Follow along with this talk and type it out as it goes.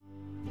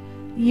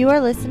You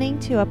are listening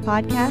to a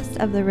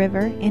podcast of The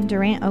River in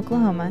Durant,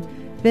 Oklahoma.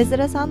 Visit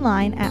us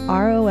online at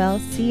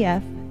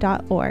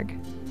rolcf.org.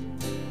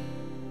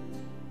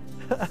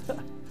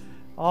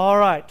 All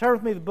right, turn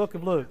with me to the book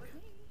of Luke.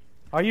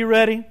 Are you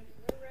ready?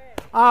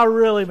 I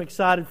really am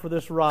excited for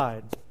this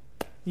ride.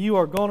 You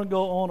are going to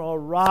go on a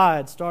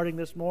ride starting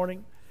this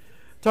morning.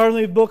 Turn with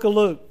me to the book of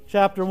Luke,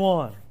 chapter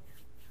 1.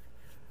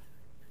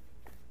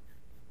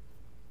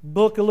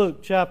 Book of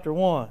Luke, chapter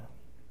 1.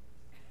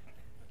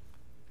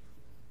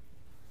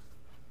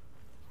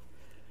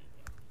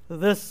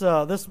 This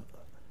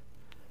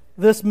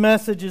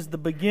message is the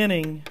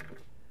beginning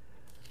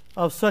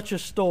of such a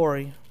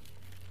story.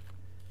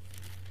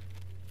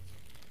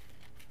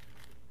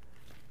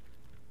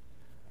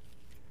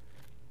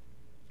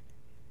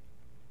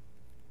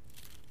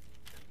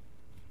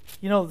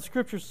 You know, the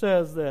Scripture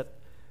says that,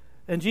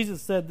 and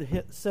Jesus said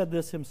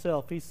this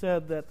himself. He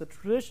said that the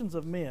traditions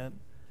of men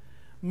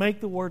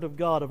make the Word of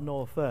God of no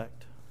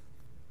effect.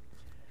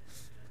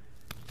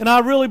 And I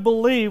really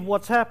believe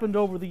what's happened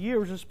over the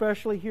years,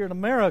 especially here in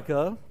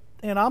America,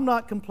 and I'm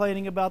not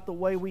complaining about the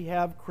way we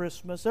have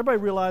Christmas.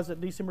 Everybody realize that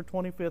December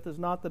 25th is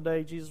not the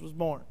day Jesus was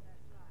born.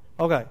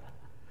 Okay.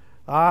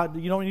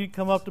 You don't need to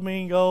come up to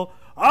me and go,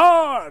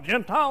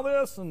 Gentile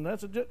this, and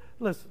that's a...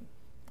 Listen,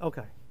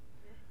 okay.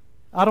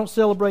 I don't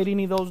celebrate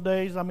any of those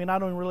days. I mean, I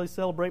don't really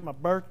celebrate my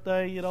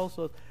birthday,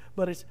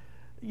 but it's,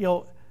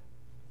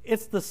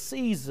 it's the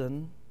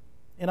season,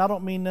 and I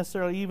don't mean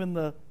necessarily even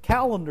the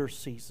calendar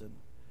season.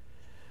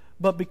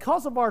 But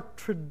because of our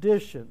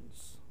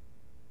traditions,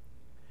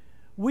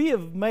 we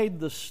have made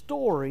the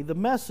story, the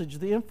message,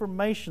 the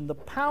information, the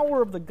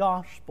power of the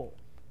gospel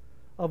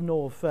of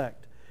no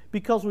effect.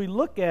 Because we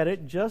look at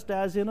it just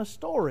as in a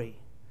story,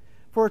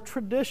 for a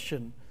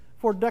tradition,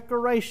 for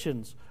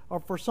decorations, or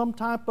for some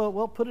type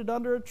of, put it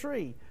under a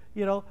tree.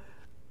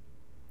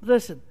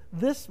 Listen,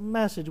 this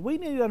message, we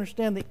need to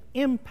understand the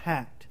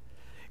impact.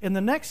 In the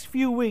next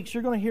few weeks,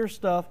 you're going to hear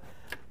stuff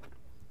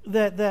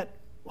that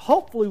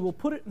hopefully will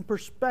put it in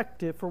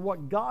perspective for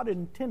what God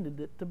intended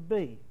it to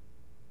be.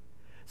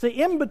 See,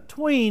 in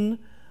between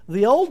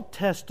the Old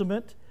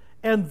Testament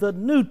and the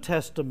New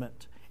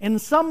Testament,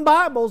 and some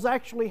Bibles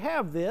actually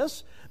have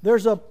this,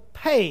 there's a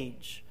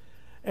page,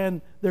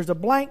 and there's a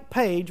blank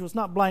page. Well, it's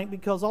not blank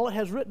because all it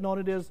has written on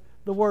it is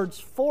the words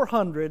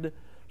 400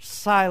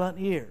 silent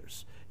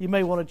years. You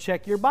may want to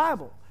check your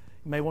Bible.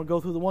 You may want to go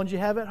through the ones you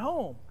have at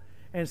home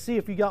and see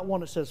if you got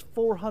one that says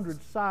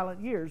 400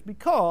 silent years,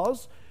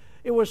 because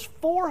it was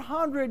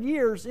 400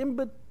 years in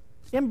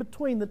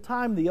between the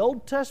time the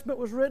Old Testament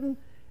was written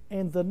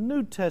and the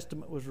New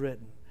Testament was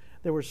written.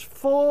 There was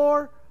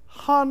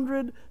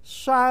 400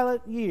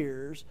 silent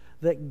years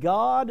that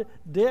God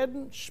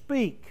didn't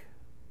speak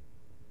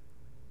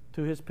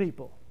to His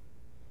people.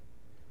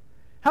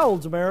 How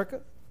old's America?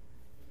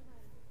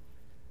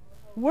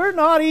 We're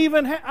not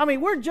even,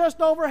 we're just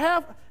over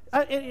half.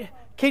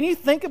 Can you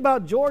think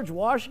about George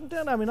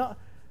Washington? That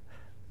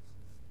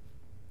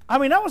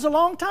was a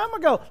long time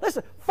ago.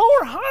 Listen,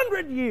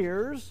 400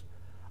 years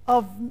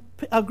of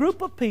a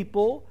group of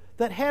people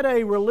that had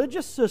a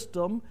religious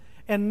system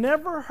and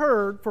never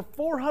heard, for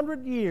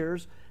 400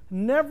 years,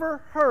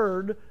 never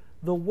heard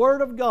the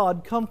Word of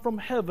God come from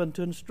heaven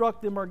to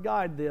instruct them or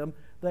guide them.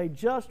 They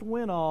just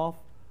went off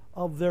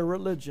of their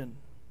religion.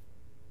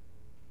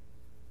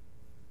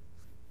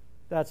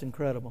 That's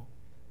incredible.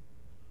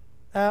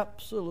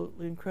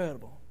 Absolutely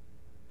incredible.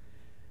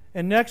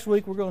 And next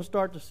week we're going to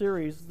start the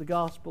series, The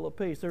Gospel of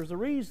Peace. There's a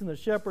reason the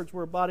shepherds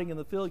were abiding in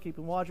the field,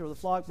 keeping watch over the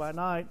flock by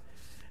night,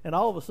 and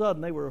all of a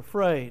sudden they were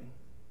afraid.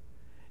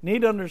 You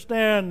need to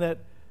understand that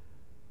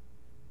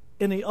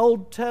in the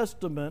Old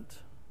Testament,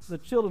 the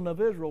children of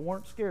Israel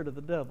weren't scared of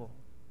the devil.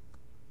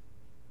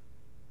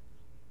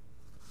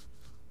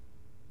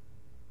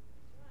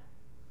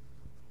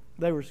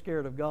 They were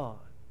scared of God.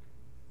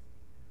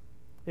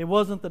 It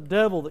wasn't the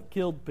devil that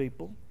killed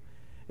people.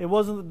 It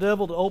wasn't the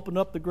devil that opened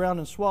up the ground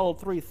and swallowed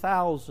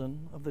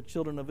 3,000 of the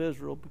children of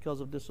Israel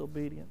because of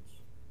disobedience.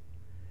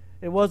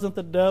 It wasn't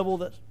the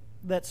devil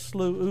that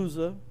slew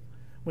Uzzah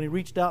when he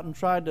reached out and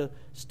tried to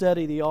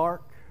steady the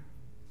ark.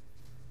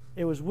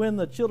 It was when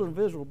the children of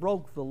Israel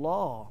broke the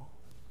law,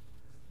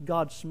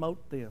 God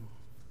smote them.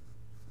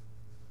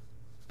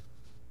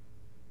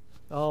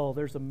 Oh,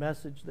 there's a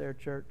message there,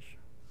 church.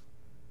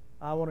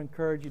 I want to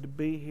encourage you to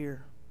be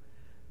here.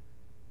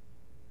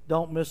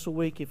 Don't miss a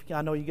week.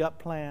 I know you got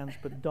plans,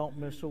 but don't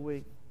miss a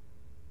week.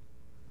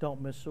 Don't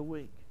miss a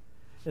week.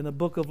 In the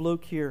book of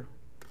Luke here,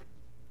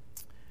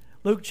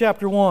 Luke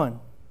chapter 1,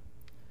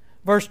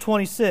 verse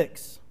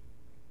 26.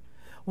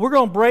 We're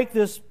going to break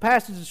this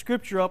passage of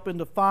Scripture up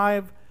into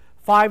five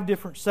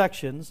different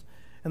sections.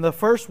 And the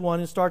first one,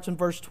 it starts in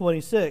verse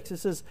 26. It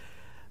says,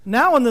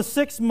 "Now in the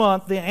 6th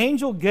month, the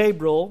angel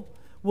Gabriel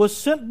was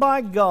sent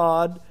by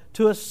God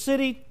to a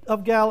city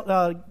of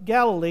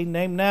Galilee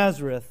named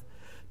Nazareth,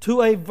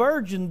 to a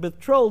virgin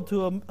betrothed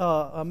to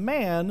a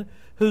man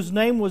whose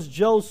name was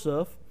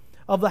Joseph,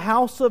 of the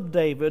house of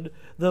David.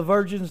 The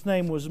virgin's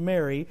name was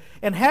Mary.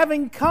 And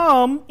having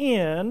come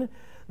in,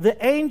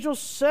 the angel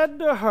said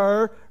to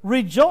her,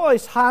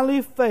 "Rejoice,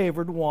 highly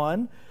favored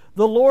one,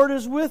 the Lord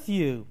is with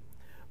you.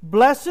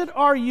 Blessed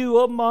are you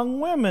among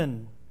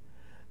women."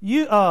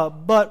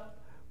 But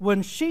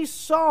when she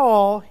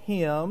saw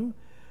him,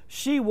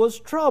 she was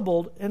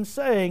troubled, and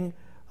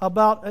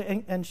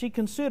she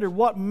considered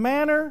what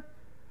manner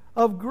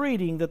of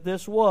greeting that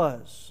this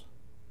was.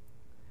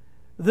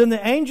 Then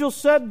the angel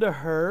said to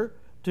her,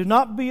 "Do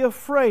not be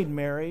afraid,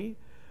 Mary,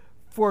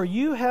 for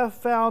you have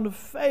found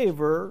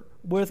favor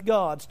with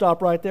God."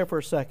 Stop right there for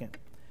a second.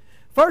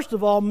 First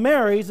of all,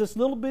 Mary's this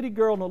little bitty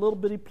girl in a little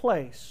bitty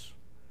place.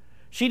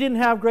 She didn't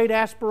have great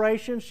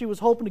aspirations. She was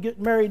hoping to get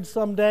married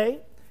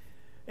someday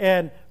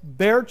and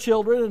bear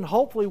children, and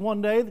hopefully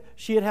one day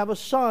she'd have a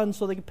son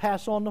so they could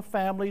pass on the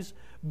family's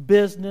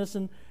business.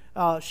 And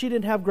she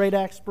didn't have great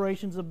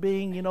aspirations of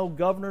being,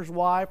 governor's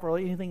wife or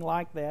anything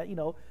like that,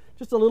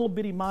 just a little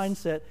bitty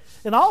mindset.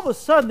 And all of a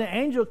sudden the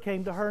angel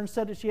came to her and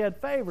said that she had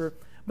favor.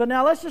 But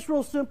now let's just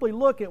real simply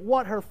look at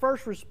what her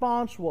first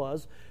response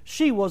was.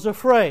 She was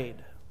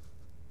afraid.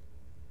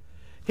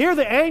 Here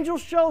the angel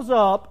shows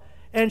up,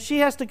 and she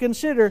has to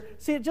consider,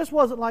 it just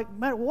wasn't like,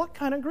 man, what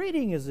kind of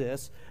greeting is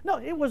this? No,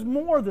 it was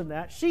more than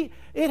that.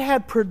 It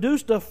had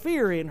produced a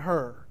fear in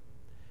her.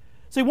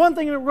 See, one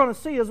thing that we're going to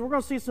see is we're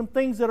going to see some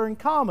things that are in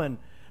common.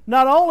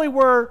 Not only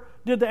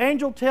did the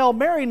angel tell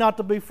Mary not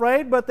to be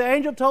afraid, but the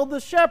angel told the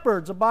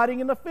shepherds abiding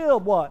in the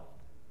field what?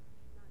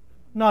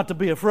 Not to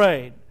be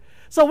afraid.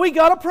 So we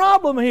got a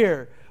problem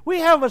here. We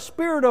have a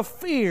spirit of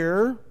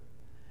fear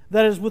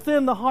that is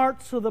within the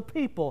hearts of the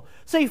people.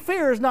 See,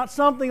 fear is not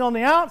something on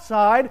the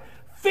outside.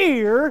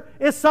 Fear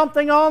is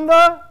something on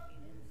the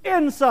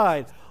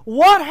inside.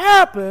 What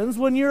happens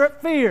when you're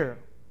at fear?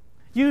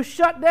 You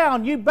shut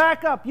down, you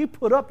back up, you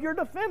put up your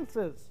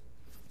defenses.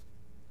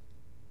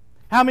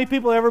 How many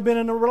people have ever been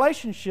in a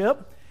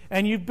relationship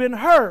and you've been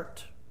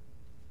hurt?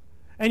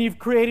 And you've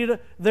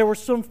there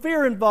was some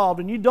fear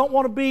involved, and you don't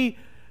want to be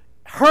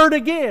hurt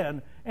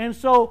again. And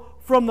so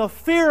from the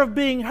fear of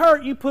being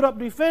hurt, you put up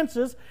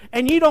defenses,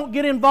 and you don't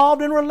get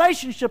involved in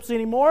relationships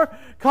anymore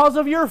because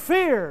of your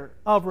fear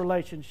of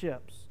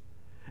relationships.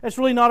 It's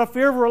really not a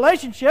fear of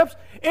relationships.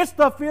 It's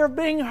the fear of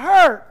being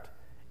hurt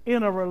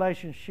in a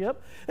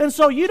relationship. And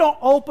so you don't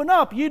open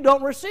up. You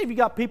don't receive. You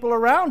got people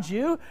around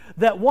you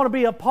that want to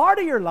be a part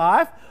of your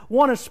life,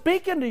 want to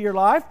speak into your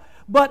life,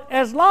 but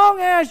as long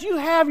as you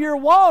have your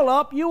wall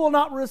up, you will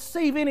not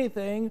receive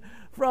anything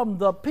from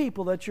the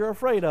people that you're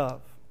afraid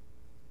of.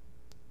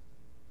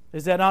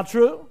 Is that not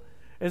true?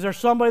 Is there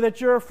somebody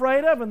that you're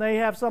afraid of and they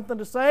have something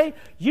to say?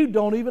 You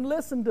don't even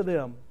listen to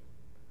them.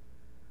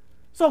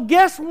 So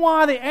guess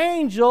why the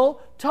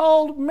angel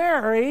told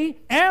Mary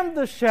and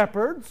the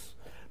shepherds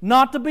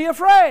not to be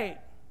afraid?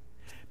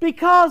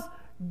 Because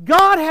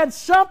God had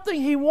something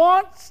He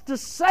wants to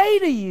say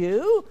to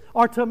you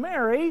or to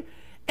Mary,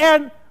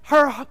 and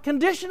her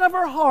condition of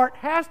her heart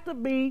has to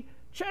be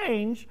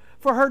changed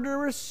for her to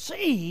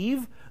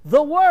receive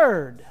the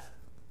Word.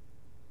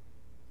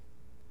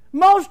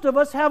 Most of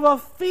us have a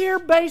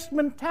fear-based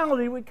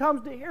mentality when it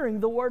comes to hearing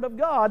the Word of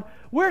God.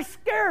 We're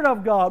scared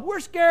of God. We're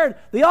scared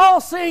the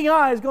all-seeing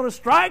eye is going to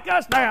strike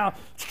us down.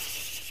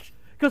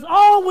 Because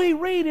all we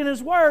read in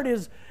His Word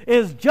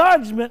is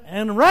judgment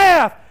and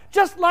wrath,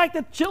 just like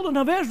the children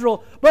of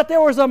Israel. But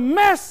there was a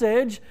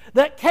message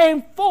that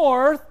came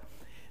forth,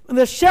 and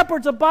the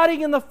shepherds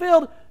abiding in the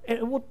field,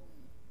 and we'll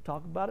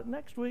talk about it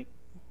next week.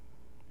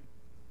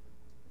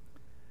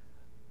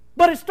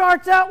 But it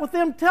starts out with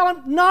them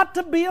telling not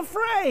to be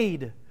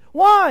afraid.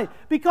 Why?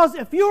 Because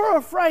if you're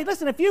afraid,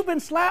 listen, if you've been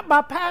slapped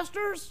by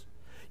pastors,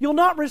 you'll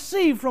not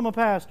receive from a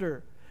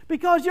pastor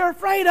because you're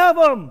afraid of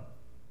them.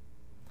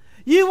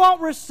 You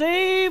won't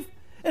receive.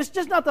 It's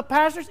just not the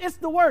pastors, it's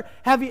the Word.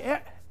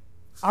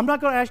 I'm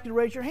not going to ask you to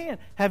raise your hand.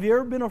 Have you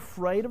ever been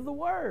afraid of the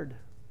Word?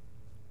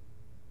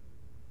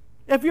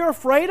 If you're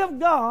afraid of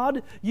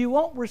God, you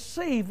won't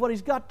receive what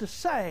He's got to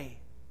say.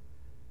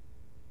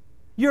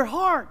 Your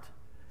heart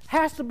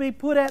has to be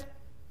put at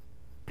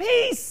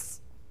peace.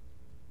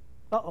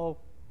 Uh-oh.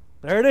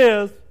 There it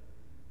is.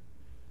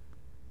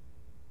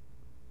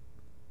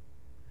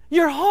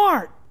 Your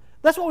heart.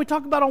 That's what we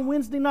talk about on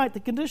Wednesday night, the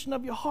condition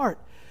of your heart.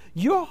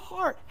 Your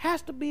heart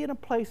has to be in a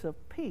place of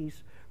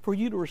peace for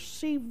you to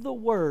receive the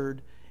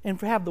Word and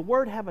for have the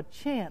Word have a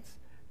chance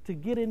to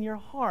get in your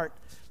heart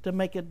to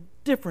make a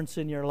difference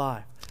in your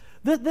life.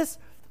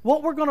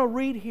 What we're going to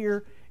read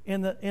here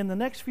in the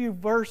next few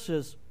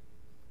verses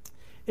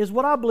is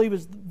what I believe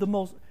is the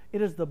most, it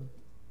is the,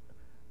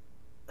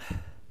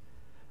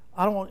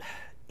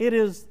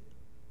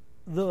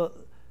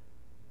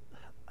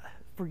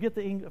 forgive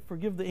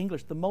the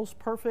English, the most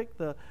perfect,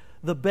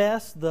 the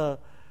best, the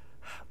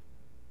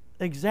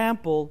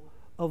example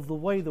of the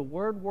way the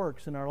Word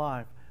works in our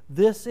life.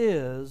 This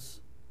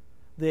is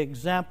the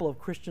example of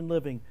Christian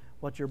living,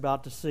 what you're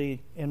about to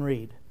see and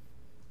read.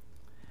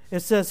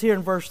 It says here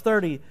in verse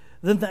 30,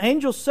 "Then the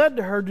angel said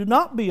to her, 'Do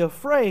not be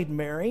afraid,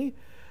 Mary,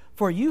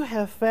 for you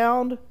have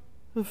found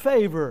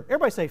favor.'"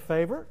 Everybody say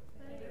favor.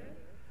 Favor.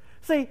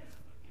 See,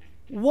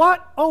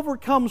 what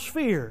overcomes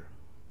fear?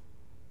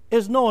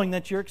 is knowing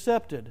that you're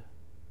accepted,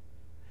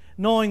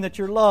 knowing that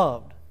you're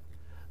loved,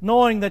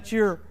 knowing that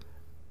you're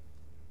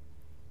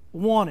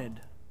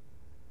wanted,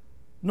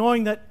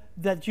 knowing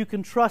that you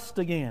can trust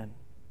again.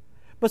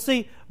 But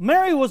see,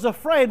 Mary was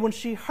afraid when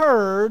she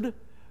heard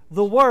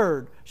the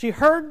word. She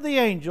heard the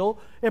angel.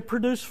 It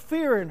produced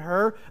fear in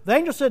her. The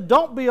angel said,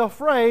 "Don't be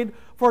afraid,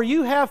 for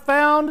you have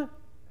found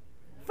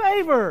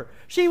favor."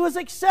 She was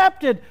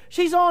accepted.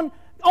 She's on,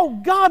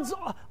 God's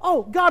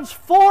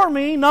for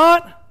me,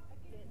 not...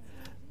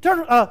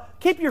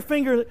 Keep your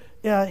finger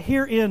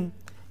here in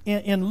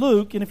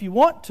Luke, and if you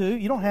want to,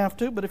 you don't have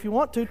to, but if you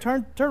want to,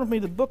 turn with me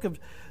to the book of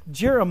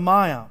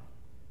Jeremiah.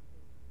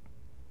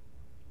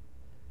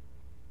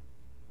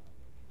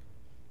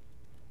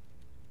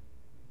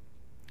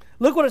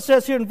 Look what it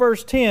says here in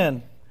verse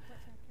 10.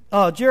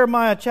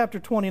 Jeremiah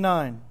chapter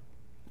 29.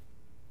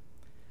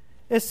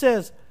 It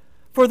says,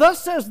 "For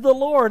thus says the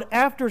Lord,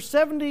 after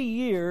 70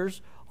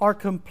 years are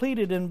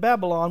completed in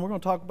Babylon," we're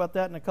going to talk about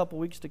that in a couple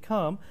weeks to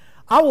come,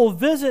 "I will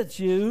visit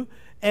you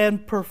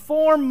and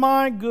perform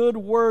my good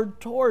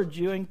word towards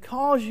you and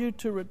cause you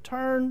to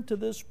return to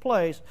this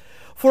place.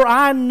 For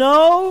I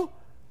know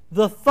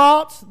the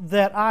thoughts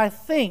that I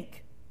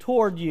think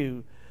toward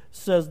you,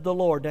 says the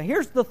Lord." Now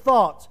here's the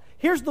thoughts.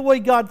 Here's the way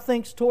God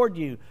thinks toward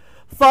you.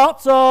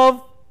 Thoughts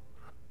of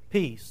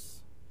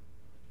peace.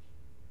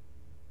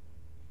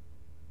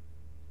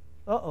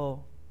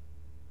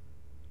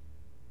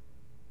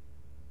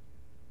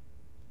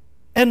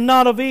 And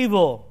not of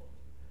evil,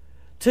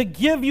 to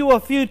give you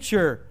a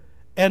future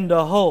and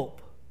a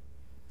hope.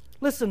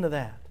 Listen to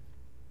that.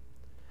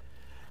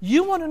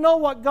 You want to know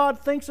what God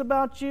thinks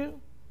about you?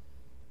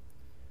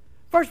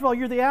 First of all,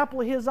 you're the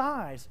apple of His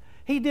eyes.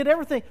 He did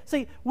everything.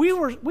 See, we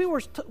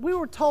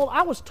were told,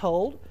 I was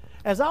told,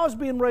 as I was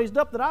being raised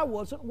up, that I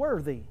wasn't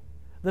worthy.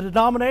 The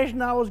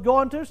denomination I was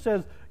going to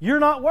says, "You're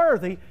not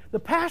worthy." The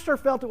pastor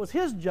felt it was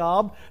his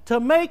job to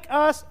make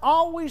us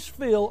always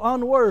feel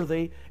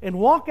unworthy and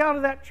walk out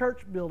of that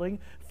church building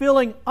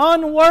feeling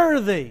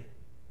unworthy.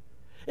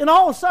 And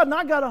all of a sudden,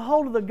 I got a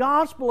hold of the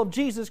gospel of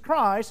Jesus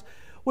Christ,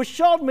 which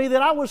showed me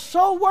that I was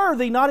so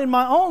worthy, not in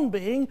my own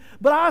being,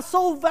 but I was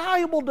so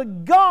valuable to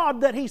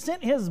God that He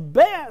sent His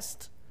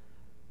best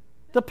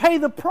to pay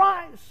the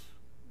price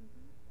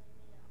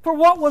for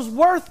what was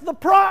worth the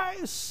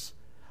price.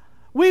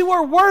 We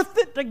were worth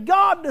it to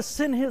God to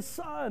send His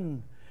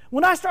Son.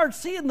 When I started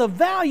seeing the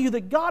value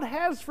that God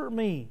has for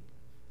me,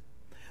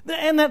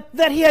 and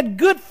that He had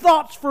good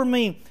thoughts for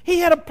me. He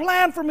had a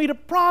plan for me to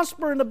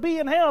prosper and to be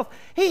in health.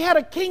 He had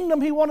a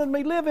kingdom He wanted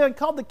me to live in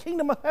called the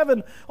kingdom of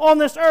heaven on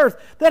this earth.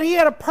 That He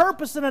had a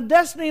purpose and a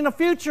destiny and a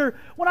future.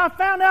 When I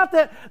found out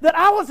that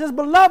I was His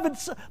beloved,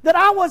 that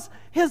I was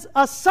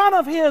a son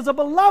of His, a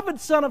beloved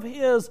son of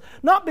His,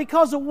 not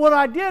because of what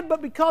I did,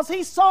 but because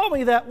He saw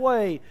me that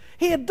way.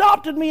 He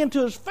adopted me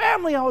into His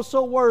family. I was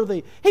so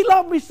worthy. He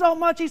loved me so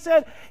much. He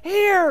said,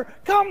 "Here,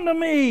 come to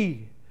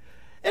me."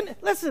 And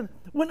listen,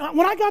 when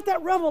I got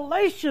that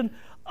revelation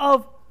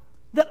of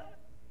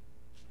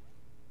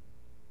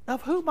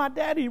who my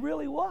daddy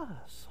really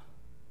was,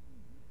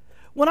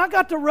 when I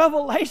got the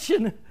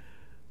revelation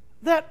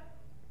that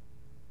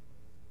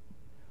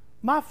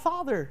my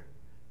Father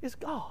is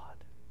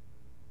God,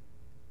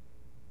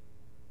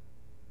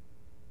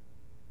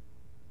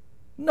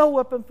 no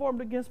weapon formed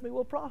against me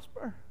will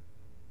prosper.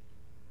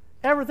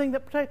 Everything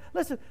that pertains.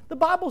 Listen, the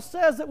Bible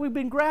says that we've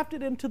been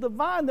grafted into the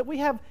vine, that we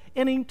have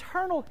an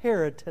eternal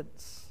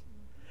inheritance.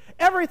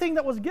 Everything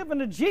that was given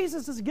to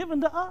Jesus is given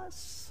to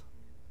us.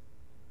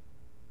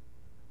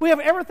 We have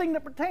everything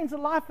that pertains to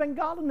life and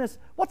godliness.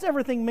 What's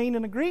everything mean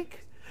in the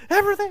Greek?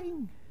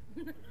 Everything.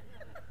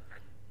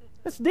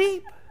 It's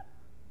deep.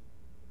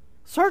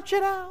 Search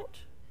it out.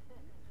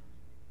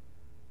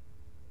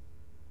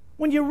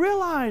 When you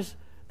realize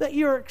that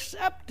you're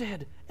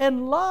accepted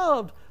and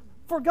loved,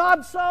 for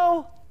God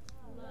so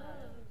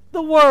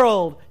the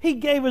world, He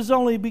gave His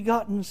only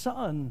begotten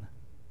Son.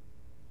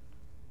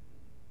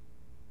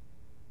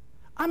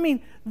 I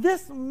mean,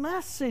 this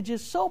message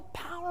is so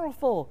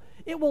powerful.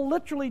 It will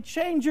literally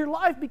change your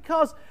life,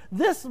 because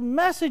this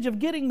message of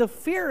getting the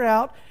fear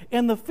out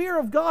and the fear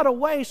of God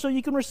away so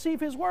you can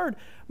receive His Word.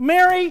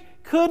 Mary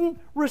couldn't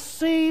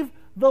receive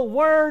the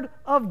Word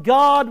of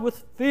God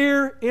with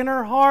fear in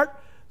her heart,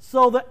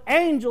 so the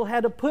angel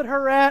had to put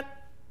her at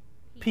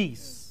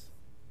peace.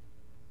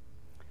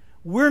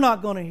 We're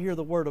not going to hear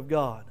the Word of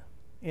God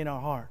in our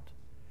heart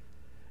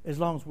as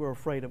long as we're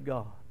afraid of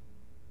God.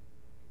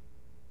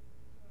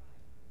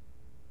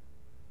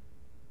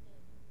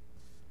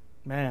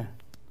 Man,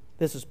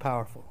 this is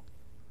powerful.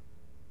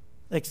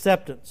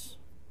 Acceptance.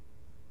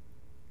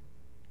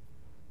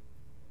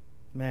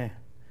 Man.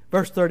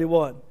 Verse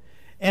 31.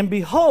 "And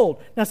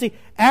behold," now see,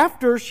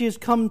 after she has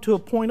come to a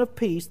point of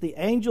peace, the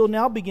angel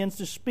now begins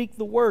to speak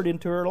the word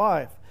into her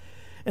life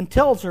and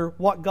tells her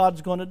what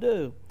God's going to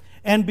do.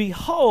 "And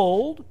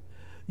behold,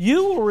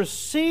 you will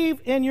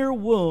receive in your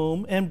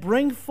womb and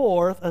bring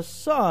forth a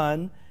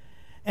son,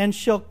 and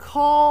shall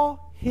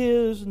call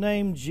his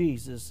name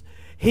Jesus.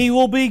 He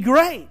will be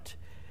great,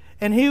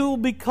 and he will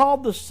be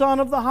called the Son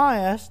of the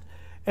Highest,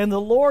 and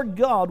the Lord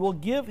God will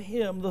give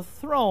him the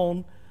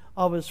throne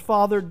of his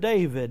father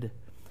David,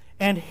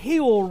 and he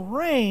will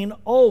reign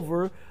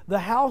over the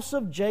house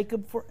of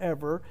Jacob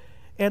forever,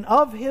 and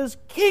of his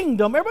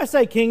kingdom. Everybody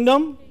say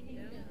kingdom.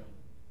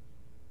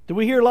 Do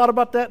we hear a lot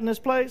about that in this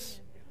place?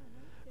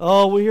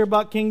 Oh, we hear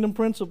about kingdom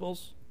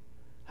principles.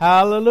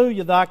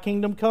 Hallelujah. Thy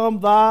kingdom come,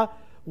 thy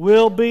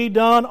will be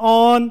done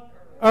on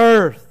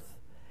earth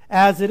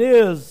as it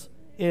is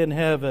in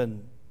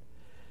heaven.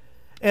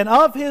 And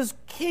of his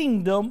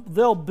kingdom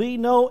there'll be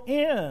no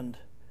end.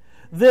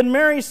 Then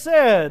Mary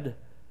said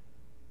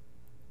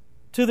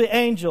to the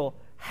angel,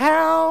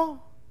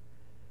 how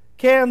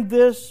can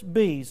this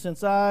be,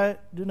 since I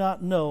do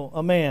not know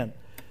a man?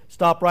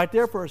 Stop right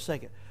there for a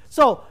second.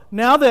 So,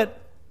 now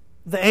that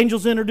the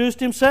angel's introduced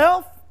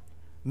himself,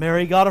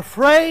 Mary got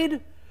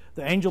afraid.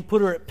 The angel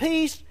put her at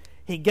peace.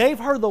 He gave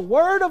her the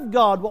Word of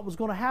God, what was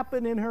going to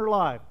happen in her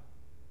life.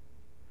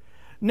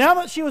 Now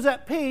that she was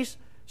at peace,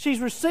 she's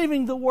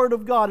receiving the Word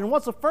of God. And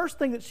what's the first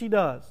thing that she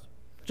does?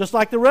 Just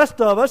like the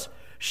rest of us,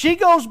 she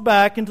goes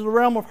back into the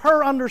realm of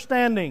her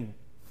understanding.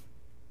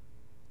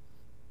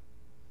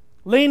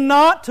 Lean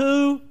not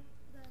to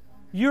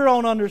your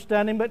own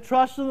understanding, but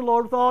trust in the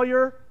Lord with all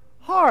your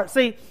heart.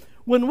 See,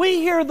 when we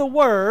hear the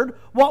Word,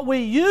 what we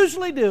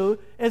usually do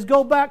is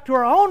go back to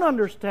our own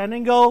understanding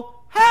and go,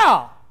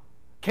 how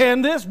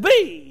can this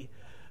be?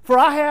 For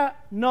I have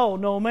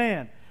no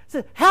man.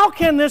 So how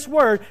can this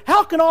Word,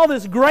 how can all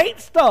this great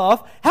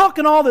stuff, how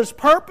can all this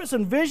purpose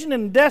and vision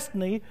and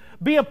destiny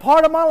be a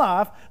part of my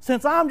life,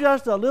 since I'm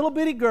just a little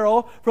bitty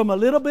girl from a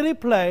little bitty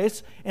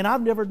place and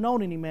I've never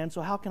known any man,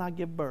 so how can I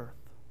give birth?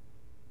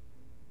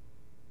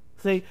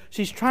 See,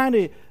 she's trying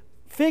to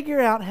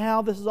figure out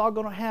how this is all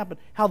going to happen.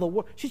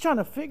 She's trying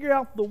to figure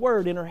out the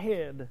Word in her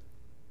head.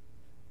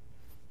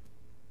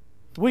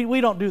 We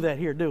don't do that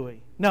here, do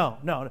we? No.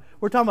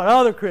 We're talking about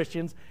other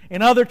Christians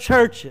in other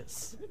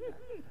churches.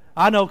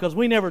 I know, because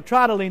we never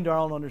try to lean to our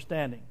own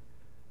understanding.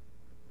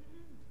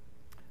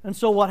 And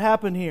so what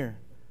happened here?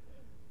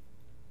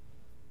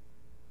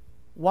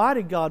 Why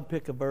did God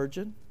pick a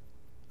virgin?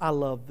 I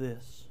love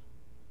this.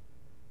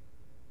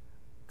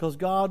 Because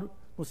God,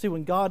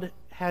 when God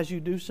has you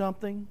do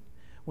something,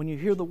 when you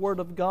hear the Word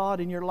of God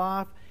in your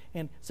life,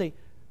 and see,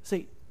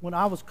 when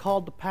I was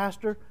called to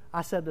pastor,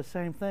 I said the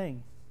same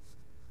thing.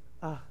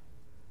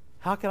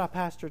 How can I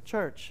pastor a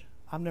church?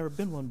 I've never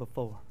been one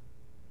before.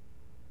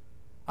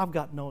 I've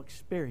got no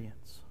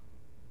experience.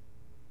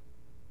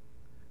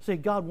 See,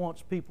 God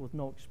wants people with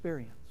no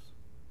experience.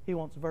 He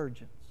wants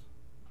virgins.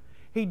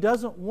 He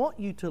doesn't want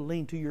you to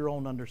lean to your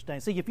own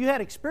understanding. See, if you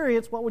had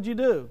experience, what would you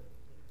do?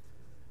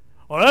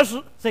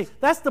 Well,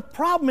 that's the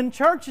problem in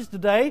churches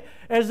today,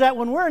 is that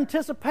when we're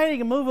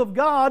anticipating a move of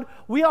God,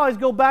 we always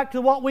go back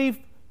to what we've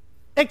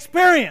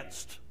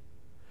experienced.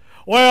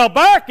 Well,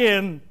 back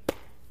in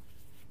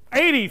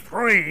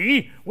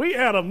 83, we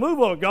had a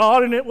move of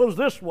God and it was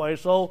this way,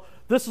 so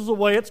this is the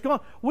way it's going.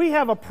 We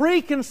have a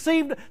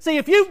preconceived... See,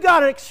 if you've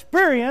got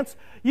experience,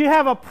 you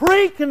have a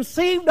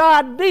preconceived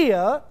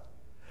idea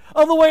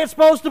of the way it's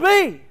supposed to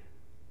be.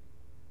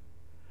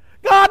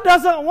 God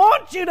doesn't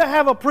want you to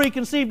have a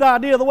preconceived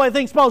idea of the way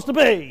things are supposed to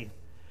be.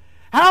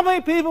 How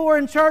many people were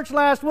in church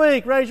last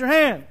week? Raise your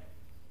hand.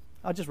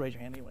 I'll just raise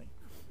your hand anyway.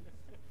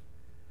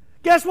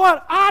 Guess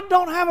what? I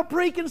don't have a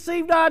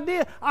preconceived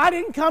idea. I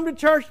didn't come to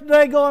church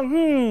today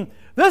going,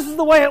 this is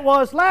the way it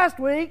was last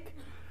week,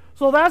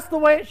 so that's the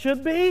way it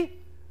should be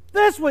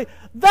this week.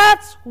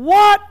 That's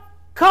what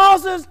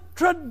causes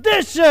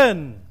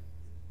tradition.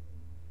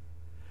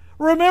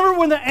 Remember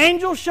when the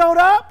angel showed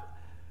up?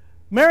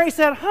 Mary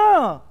said,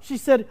 She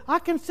said, I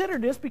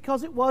considered this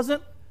because it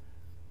wasn't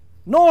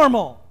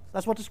normal.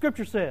 That's what the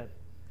Scripture said.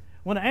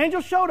 When the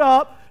angel showed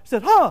up, she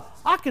said,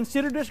 I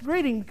considered this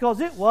greeting because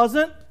it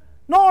wasn't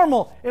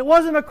normal. It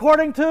wasn't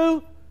according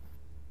to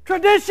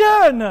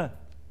tradition.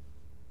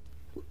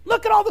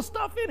 Look at all the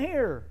stuff in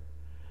here.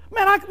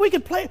 Man, we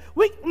could play.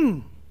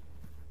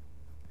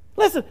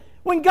 Listen,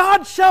 when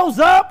God shows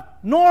up,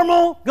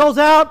 normal goes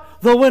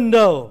out the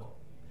window.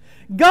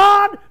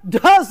 God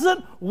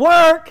doesn't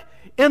work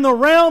in the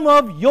realm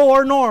of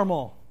your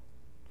normal.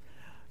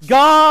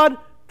 God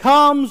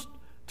comes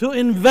to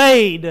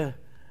invade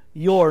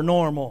your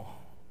normal.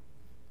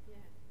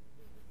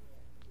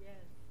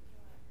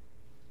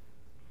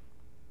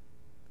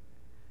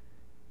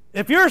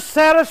 If you're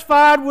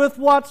satisfied with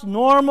what's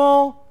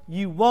normal,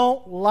 you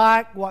won't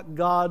like what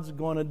God's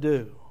going to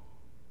do.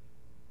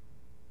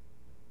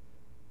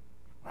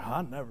 Well,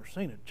 I've never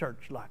seen a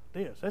church like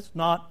this. It's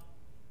not.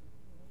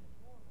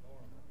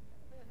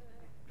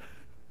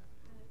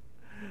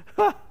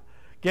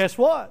 Guess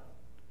what?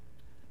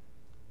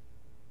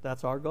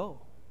 That's our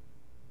goal.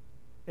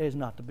 It is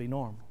not to be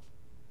normal.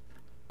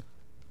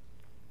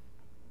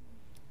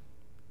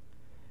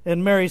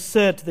 And Mary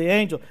said to the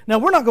angel. Now,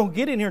 we're not going to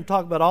get in here and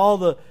talk about all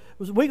the...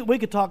 We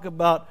could talk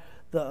about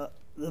the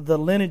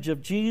lineage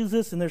of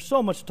Jesus, and there's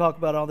so much to talk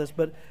about all this,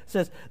 but it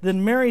says,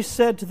 then Mary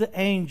said to the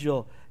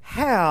angel,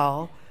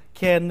 how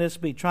can this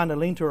be? Trying to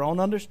lean to her own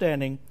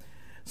understanding,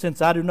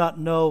 since I do not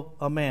know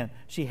a man.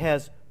 She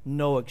has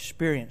no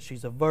experience.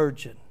 She's a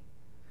virgin.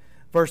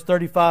 Verse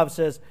 35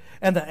 says,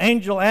 and the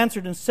angel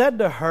answered and said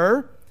to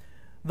her,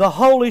 the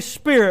Holy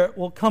Spirit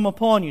will come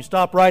upon you.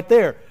 Stop right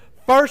there.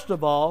 First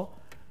of all,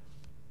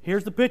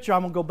 here's the picture.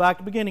 I'm going to go back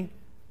to the beginning.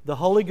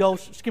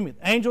 The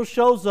angel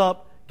shows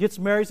up, gets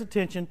Mary's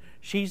attention.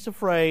 She's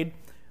afraid.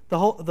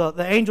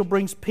 The angel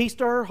brings peace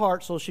to her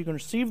heart so she can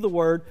receive the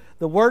word.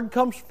 The word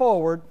comes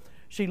forward.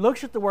 She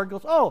looks at the word and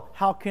goes, oh,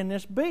 how can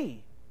this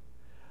be?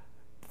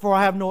 For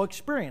I have no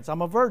experience.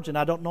 I'm a virgin.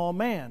 I don't know a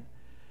man.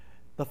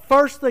 The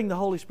first thing the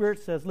Holy Spirit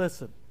says,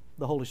 listen,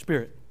 the Holy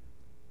Spirit.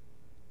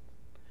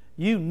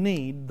 You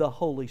need the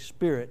Holy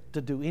Spirit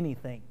to do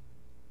anything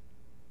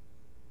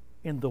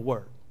in the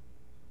Word.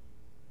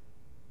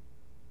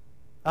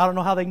 I don't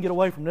know how they can get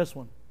away from this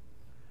one.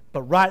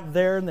 But right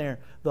there and there,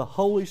 the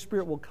Holy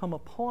Spirit will come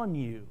upon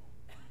you.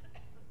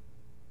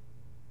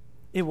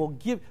 It will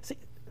give...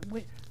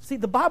 See,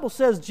 the Bible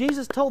says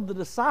Jesus told the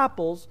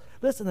disciples,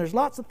 listen, there's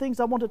lots of things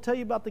I want to tell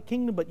you about the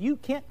kingdom, but you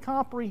can't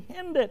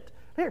comprehend it.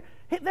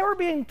 They were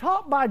being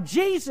taught by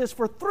Jesus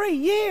for 3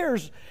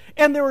 years,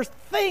 and there were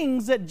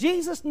things that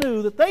Jesus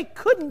knew that they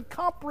couldn't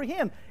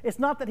comprehend. It's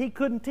not that He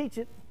couldn't teach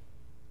it.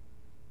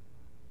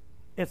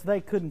 It's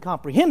they couldn't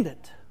comprehend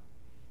it.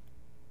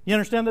 You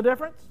understand the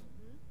difference?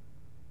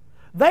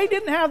 They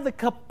didn't have the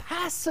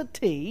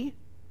capacity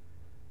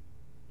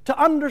to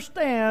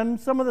understand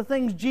some of the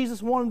things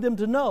Jesus wanted them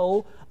to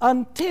know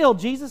until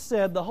Jesus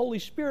said the Holy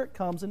Spirit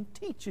comes and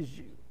teaches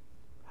you.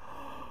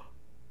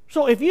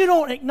 So if you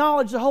don't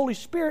acknowledge the Holy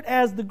Spirit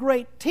as the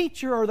great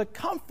teacher or the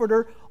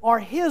comforter or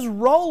His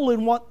role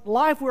in what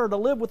life we are to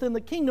live within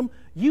the kingdom,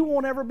 you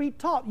won't ever be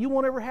taught. You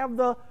won't ever have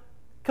the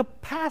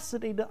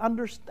capacity to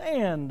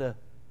understand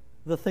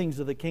the things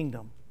of the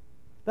kingdom.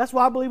 That's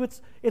why I believe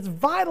it's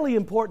vitally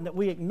important that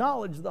we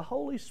acknowledge the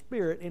Holy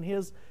Spirit in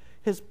His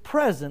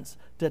presence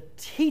to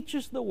teach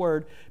us the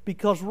Word,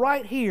 because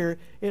right here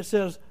it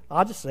says,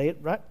 I'll just say it,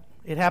 right?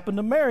 It happened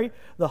to Mary.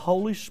 The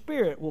Holy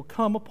Spirit will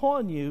come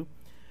upon you,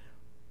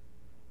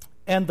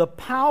 and the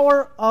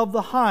power of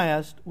the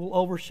highest will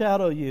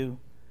overshadow you.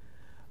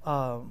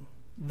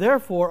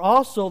 Therefore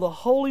also the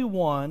Holy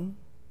One,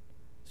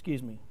 I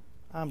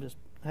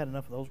had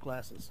enough of those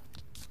glasses.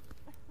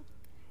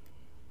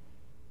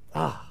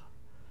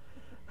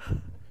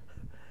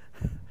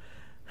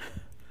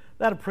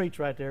 That'd preach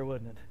right there,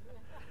 wouldn't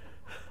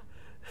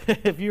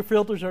it? If your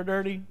filters are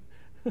dirty,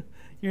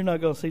 you're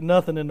not going to see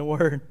nothing in the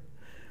Word.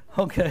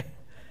 Okay,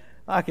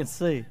 I can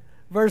see.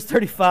 Verse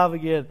 35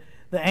 again.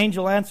 The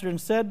angel answered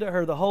and said to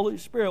her, the Holy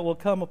Spirit will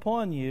come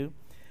upon you,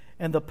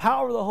 and the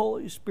power of the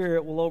Holy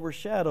Spirit will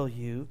overshadow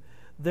you.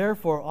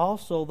 Therefore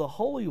also the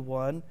Holy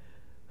One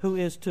who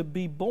is to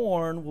be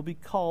born will be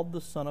called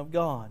the Son of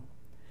God.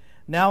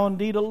 Now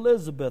indeed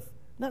Elizabeth...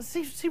 Now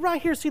see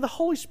right here, the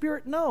Holy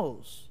Spirit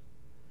knows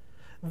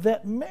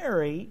that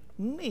Mary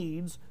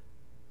needs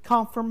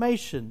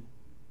confirmation.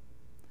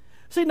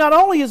 See, not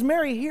only is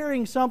Mary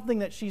hearing something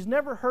that she's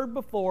never heard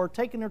before,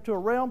 taking her to a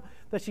realm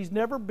that she's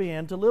never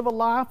been, to live a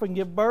life and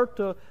give birth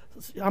to,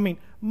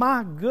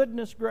 my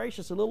goodness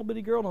gracious, a little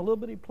bitty girl in a little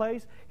bitty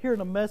place,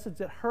 hearing a message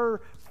that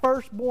her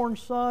firstborn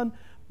son,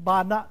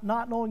 by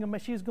not knowing him,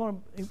 she's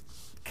going to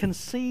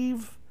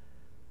conceive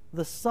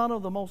the Son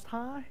of the Most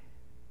High.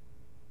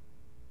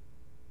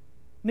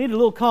 Needed a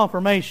little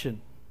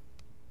confirmation.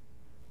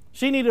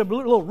 She needed a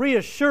little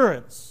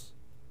reassurance.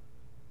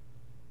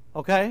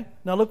 Okay?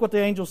 Now look what the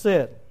angel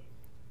said.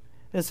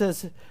 It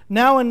says,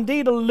 now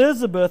indeed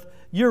Elizabeth,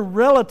 your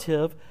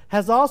relative,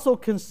 has also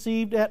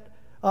conceived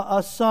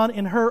a son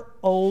in her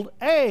old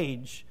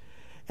age.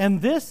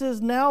 And this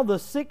is now the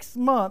 6th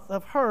month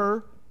of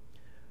her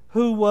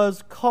who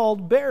was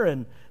called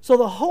barren. So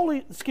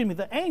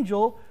the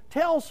angel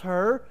tells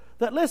her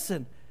that,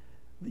 listen,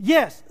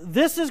 yes,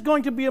 this is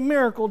going to be a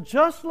miracle,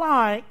 just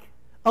like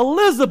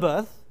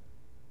Elizabeth,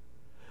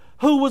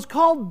 who was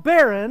called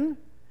barren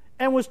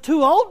and was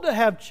too old to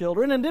have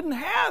children and didn't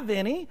have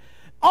any,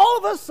 all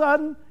of a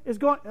sudden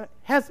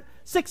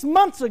 6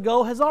 months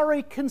ago has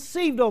already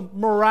conceived a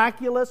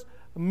miraculous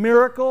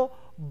miracle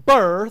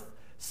birth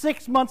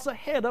 6 months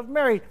ahead of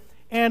Mary.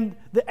 And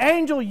the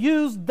angel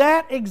used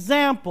that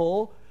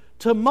example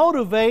to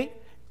motivate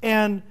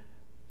and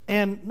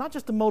not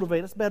just to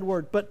motivate, that's a bad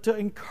word, but to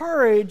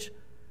encourage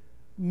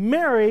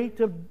Mary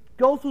to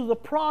go through the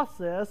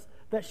process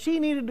that she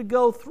needed to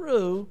go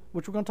through,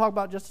 which we're going to talk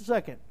about in just a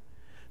second.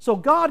 So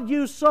God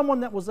used someone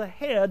that was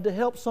ahead to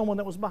help someone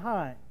that was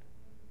behind.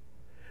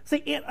 See,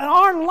 in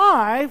our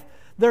life,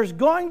 there's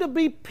going to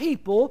be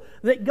people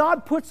that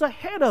God puts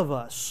ahead of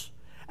us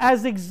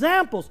as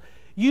examples.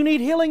 You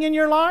need healing in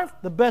your life?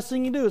 The best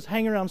thing you do is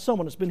hang around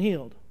someone that's been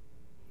healed.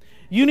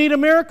 You need a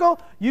miracle?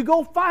 You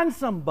go find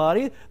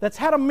somebody that's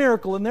had a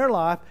miracle in their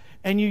life,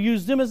 and you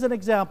use them as an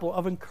example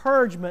of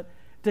encouragement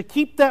to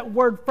keep that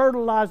word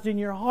fertilized in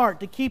your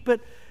heart, to keep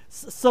it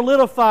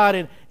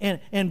solidified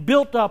and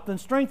built up and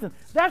strengthened.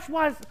 That's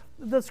why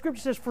the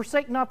Scripture says,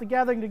 forsake not the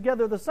gathering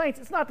together of the saints.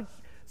 It's not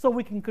so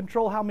we can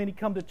control how many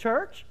come to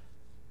church.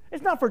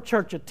 It's not for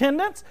church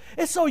attendance.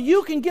 It's so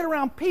you can get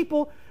around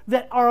people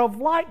that are of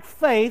like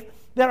faith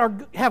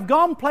that have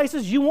gone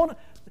places you want.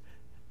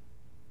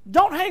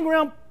 Don't hang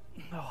around.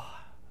 Oh,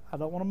 I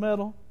don't want to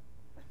meddle.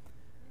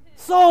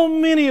 So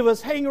many of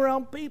us hang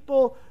around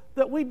people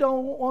that we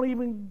don't want to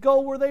even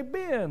go where they've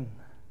been.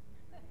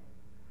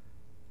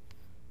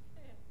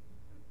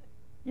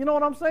 You know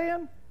what I'm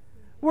saying?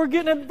 We're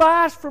getting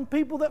advice from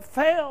people that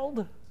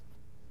failed.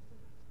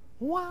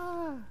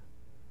 Why?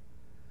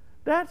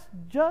 That's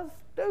just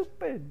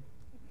stupid.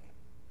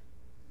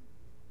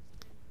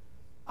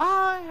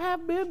 I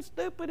have been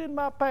stupid in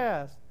my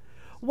past.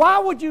 Why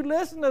would you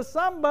listen to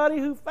somebody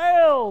who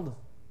failed?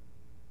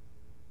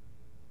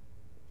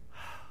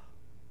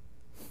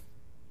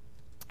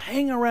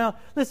 Hang around.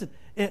 Listen,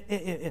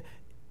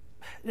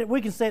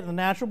 we can say it in the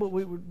natural, but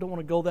we don't want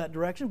to go that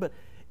direction. But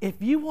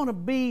if you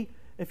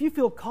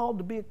feel called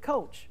to be a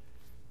coach,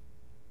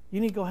 you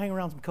need to go hang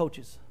around some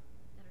coaches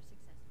that are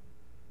successful.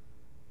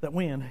 That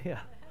win. Yeah,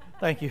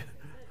 thank you.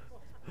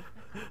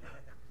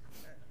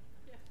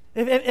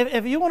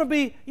 If you want to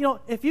be,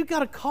 if you've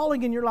got a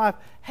calling in your life,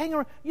 hang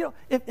around.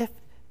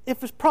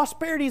 If it's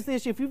prosperity is the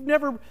issue, if you've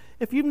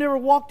never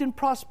walked in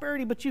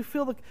prosperity, but you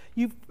feel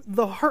you've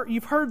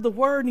heard the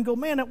word and you go,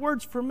 man, that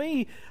word's for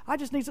me. I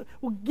just need to.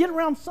 Well, get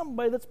around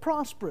somebody that's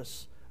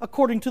prosperous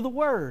according to the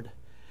word,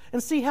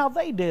 and see how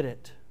they did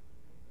it.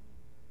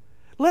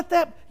 Let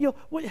that you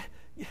want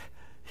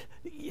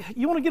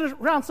to get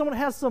around someone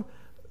that has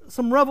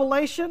some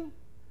revelation.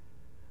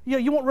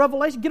 You want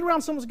revelation? Get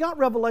around someone who's got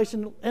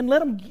revelation and let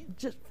them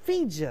just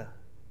feed you.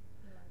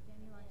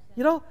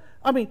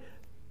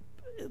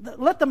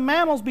 Let the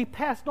mantles be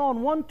passed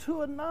on one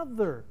to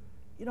another.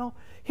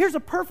 Here's a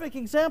perfect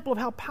example of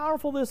how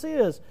powerful this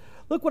is.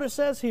 Look what it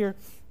says here.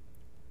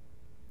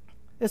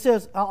 It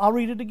says, I'll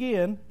read it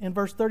again in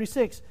verse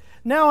 36.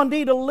 Now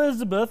indeed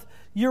Elizabeth,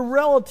 your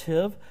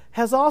relative,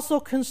 has also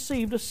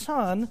conceived a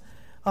son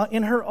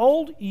in her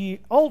old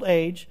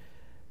age,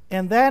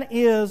 and that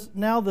is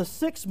now the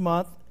 6th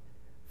month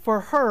for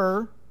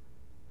her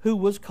who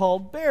was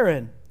called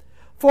barren.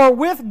 For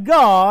with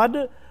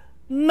God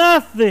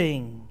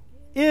nothing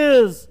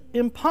is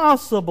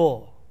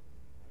impossible.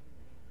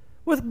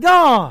 With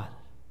God,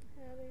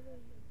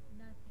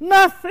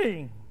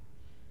 nothing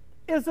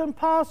is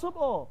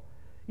impossible.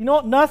 You know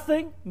what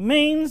nothing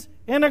means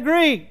in the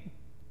Greek?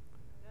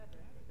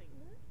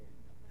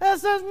 It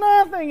says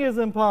nothing is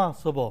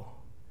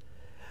impossible.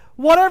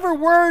 Whatever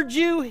word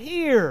you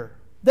hear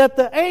that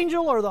the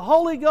angel or the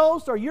Holy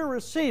Ghost or you're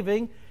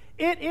receiving,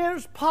 it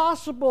is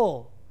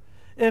possible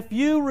if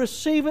you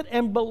receive it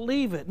and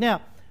believe it.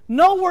 Now,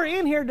 nowhere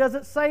in here does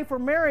it say for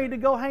Mary to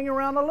go hang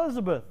around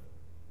Elizabeth.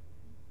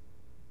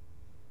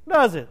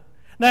 Does it?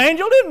 Now,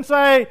 angel didn't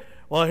say,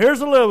 well,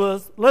 here's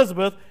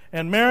Elizabeth,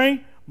 and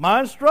Mary,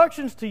 my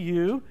instructions to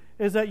you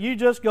is that you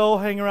just go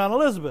hang around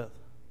Elizabeth.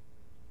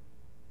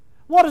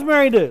 What does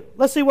Mary do?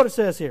 Let's see what it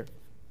says here.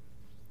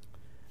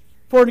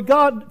 For with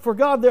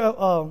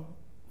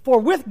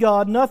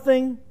God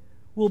nothing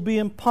will be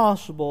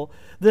impossible.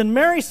 Then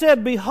Mary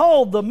said,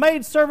 behold, the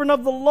maidservant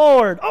of the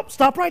Lord. Oh,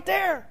 stop right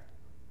there.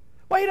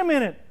 Wait a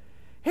minute.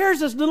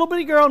 Here's this little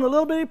bitty girl in a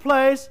little bitty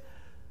place,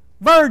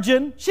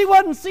 virgin. She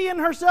wasn't seeing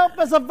herself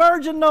as a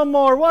virgin no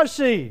more, was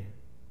she?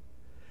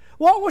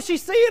 What was she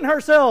seeing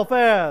herself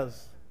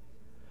as?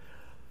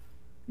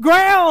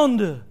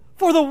 Ground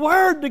for the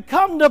word to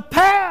come to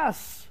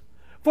pass.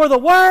 For the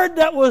word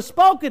that was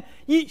spoken.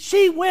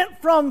 She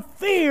went from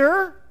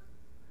fear,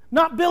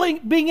 not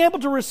being able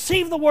to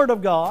receive the word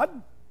of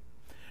God.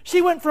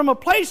 She went from a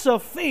place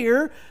of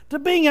fear to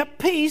being at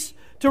peace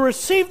to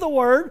receive the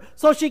word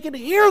so she can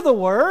hear the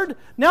word.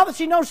 Now that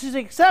she knows she's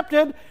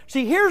accepted,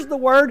 she hears the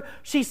word,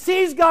 she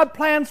sees God's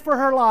plans for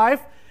her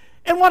life,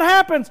 and what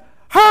happens?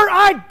 Her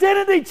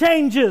identity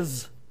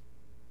changes.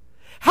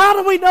 How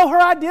do we know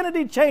her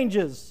identity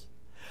changes?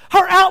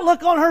 Her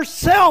outlook on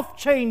herself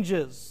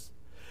changes.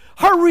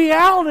 Her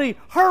reality,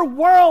 her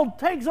world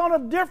takes on a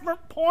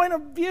different point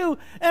of view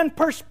and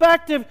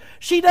perspective.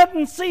 She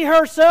doesn't see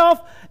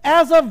herself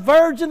as a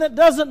virgin that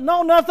doesn't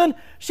know nothing.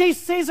 She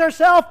sees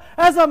herself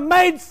as a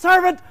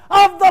maidservant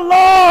of the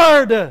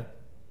Lord.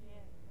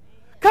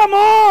 Come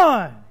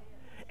on!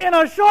 In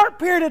a short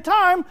period of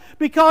time,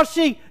 because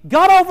she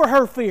got over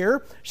her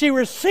fear, she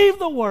received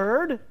the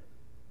Word,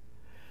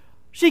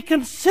 she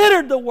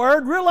considered the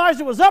Word,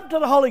 realized it was up to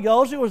the Holy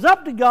Ghost, it was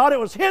up to God, it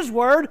was His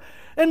Word,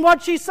 and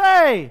what'd she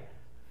say?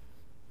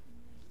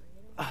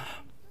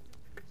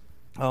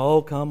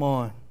 Oh, come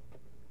on.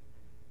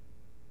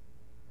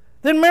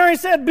 Then Mary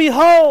said,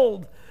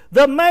 behold,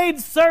 the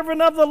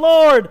maidservant of the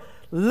Lord,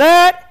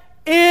 let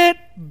it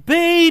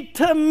be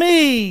to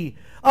me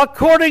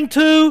according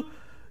to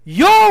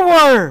your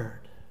word.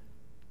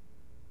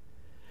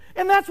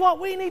 And that's what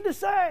we need to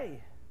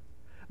say.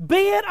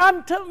 Be it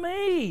unto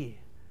me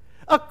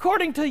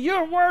according to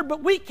your word.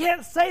 But we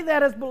can't say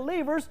that as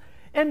believers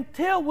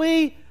until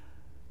we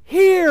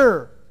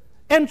hear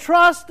and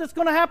trust it's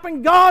going to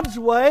happen God's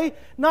way,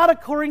 not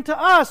according to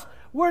us.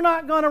 We're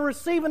not going to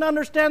receive and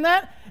understand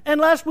that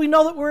unless we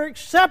know that we're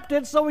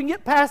accepted so we can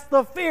get past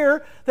the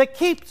fear that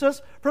keeps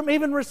us from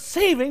even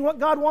receiving what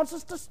God wants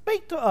us to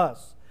speak to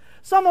us.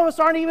 Some of us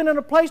aren't even in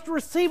a place to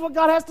receive what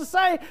God has to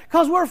say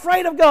because we're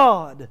afraid of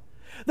God.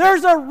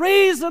 There's a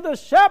reason the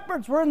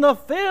shepherds were in the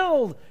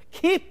field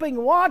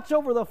keeping watch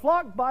over the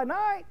flock by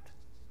night.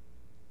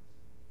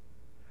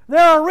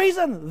 There's a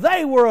reason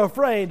they were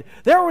afraid.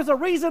 There was a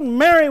reason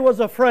Mary was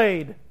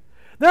afraid.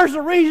 There's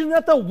a reason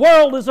that the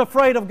world is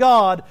afraid of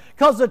God,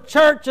 because the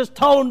church has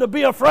told them to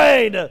be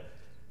afraid.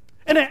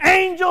 And the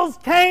angels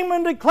came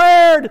and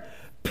declared,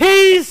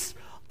 peace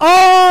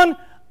on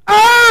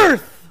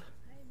earth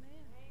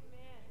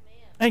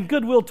and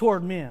goodwill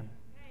toward men.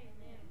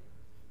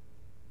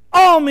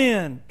 All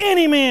men,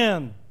 any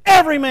man,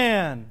 every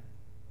man.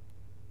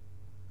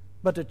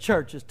 But the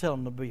church is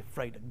telling them to be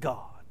afraid of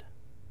God.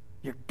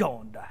 You're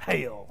going to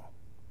hell.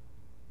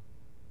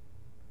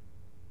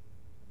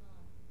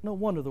 No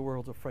wonder the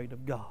world's afraid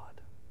of God.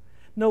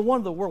 No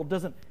wonder the world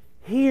doesn't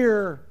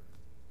hear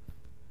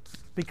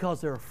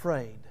because they're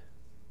afraid.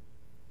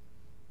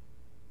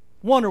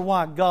 Wonder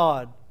why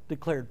God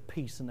declared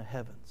peace in the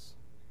heavens.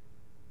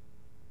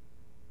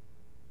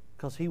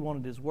 Because He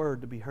wanted His word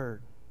to be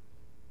heard.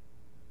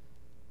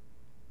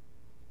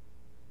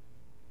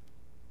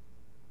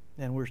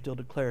 And we're still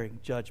declaring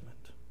judgment,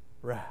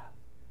 wrath,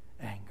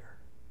 anger,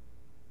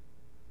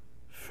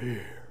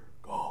 fear,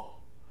 God.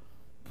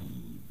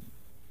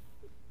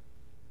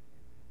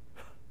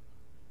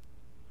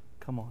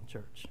 Come on,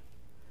 church.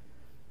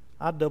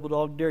 I double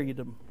dog dare you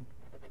to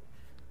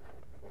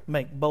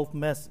make both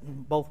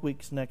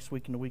weeks next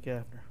week and the week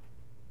after.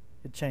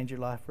 It'd change your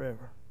life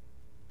forever.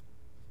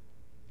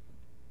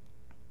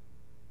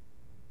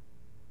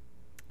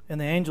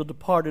 And the angel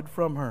departed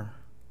from her.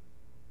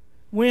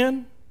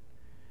 When?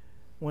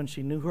 When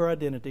she knew her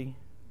identity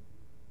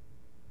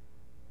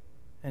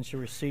and she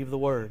received the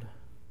word.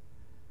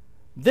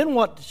 Then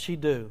what did she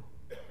do?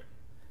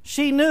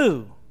 She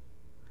knew.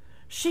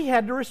 She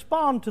had to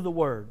respond to the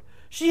word.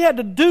 She had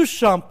to do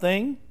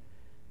something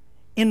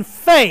in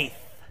faith.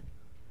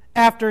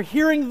 After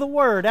hearing the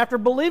word, after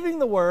believing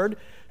the word,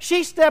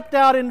 she stepped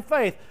out in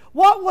faith.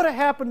 What would have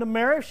happened to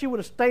Mary if she would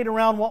have stayed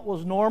around what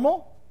was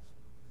normal?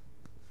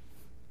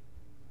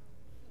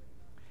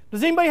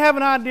 Does anybody have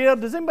an idea?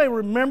 Does anybody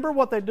remember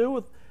what they do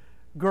with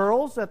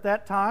girls at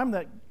that time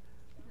that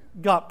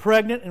got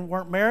pregnant and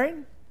weren't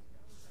married?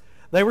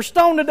 They were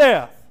stoned to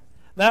death.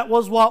 That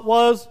was what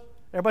was,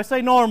 everybody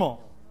say,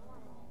 normal.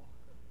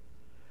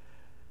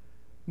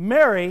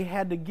 Mary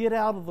had to get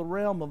out of the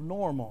realm of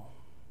normal,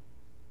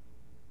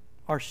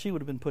 or she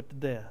would have been put to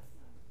death.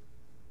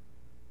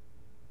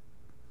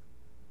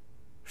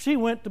 She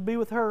went to be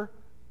with her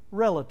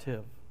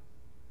relative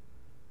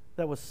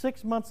that was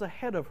 6 months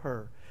ahead of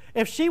her.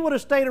 If she would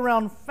have stayed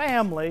around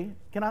family,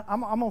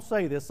 I'm going to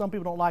say this. Some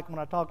people don't like when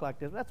I talk like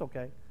this. That's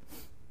okay.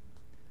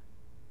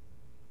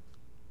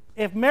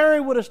 If Mary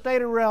would have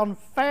stayed around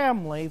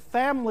family,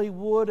 family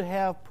would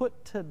have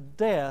put to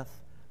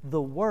death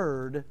the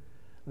word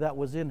that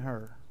was in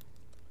her.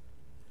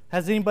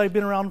 Has anybody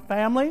been around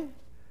family?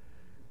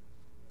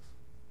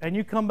 And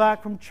you come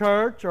back from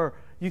church, or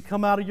you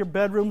come out of your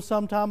bedroom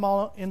sometime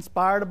all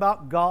inspired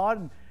about God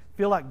and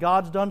feel like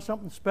God's done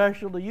something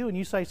special to you, and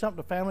you say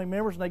something to family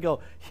members and they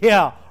go,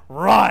 yeah,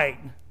 right.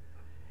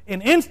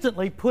 And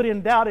instantly put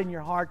in doubt in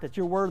your heart that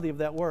you're worthy of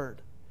that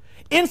word.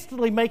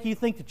 Instantly make you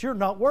think that you're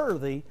not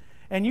worthy,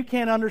 and you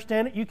can't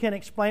understand it, you can't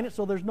explain it,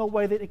 so there's no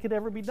way that it could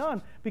ever be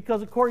done.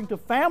 Because according to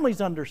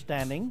family's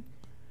understanding,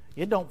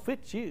 it don't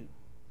fit you.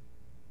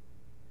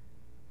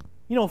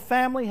 You know,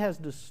 family has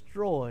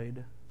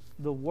destroyed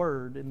the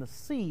word and the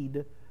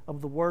seed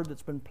of the word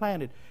that's been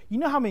planted. You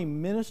know how many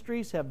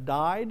ministries have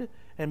died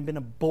and been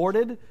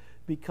aborted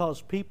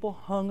because people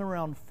hung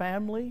around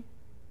family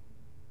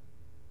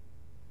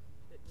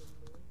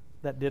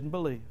that didn't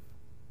believe,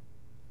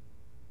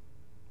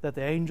 that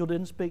the angel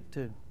didn't speak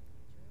to.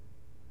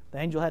 The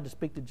angel had to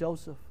speak to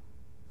Joseph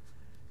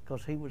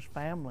because he was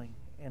family,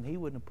 and he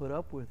wouldn't have put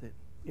up with it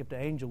if the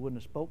angel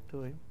wouldn't have spoke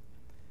to him.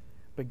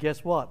 But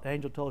guess what? The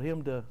angel told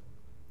him to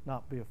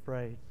not be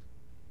afraid.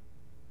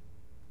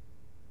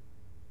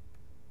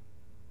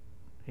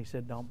 He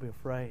said, don't be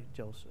afraid,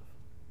 Joseph.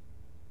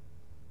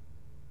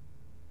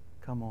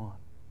 Come on.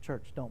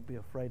 Church, don't be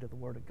afraid of the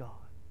Word of God.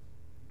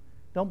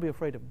 Don't be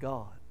afraid of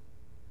God.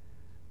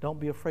 Don't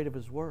be afraid of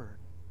His Word.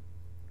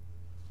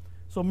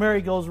 So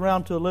Mary goes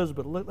around to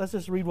Elizabeth. Let's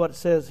just read what it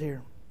says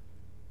here.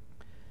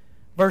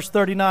 Verse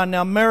 39,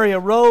 now Mary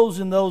arose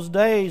in those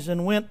days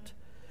and went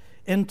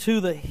into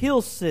the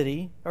hill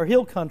city, or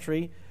hill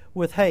country,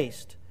 with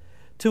haste,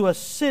 to a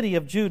city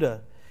of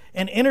Judah,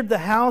 and entered the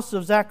house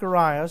of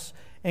Zacharias,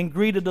 and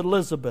greeted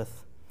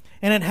Elizabeth.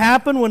 And it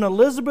happened when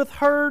Elizabeth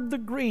heard the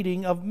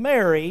greeting of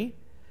Mary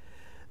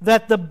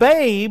that the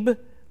babe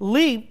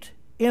leaped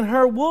in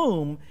her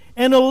womb,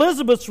 and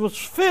Elizabeth was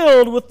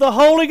filled with the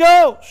Holy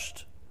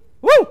Ghost.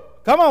 Woo!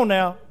 Come on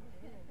now.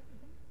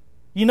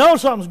 You know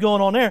something's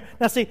going on there.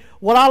 Now see,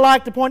 what I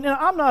like to point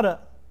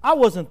out, I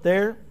wasn't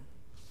there.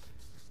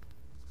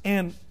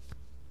 And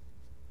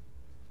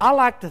I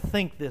like to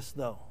think this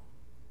though.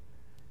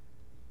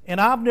 And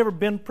I've never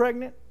been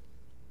pregnant.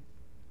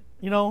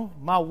 You know,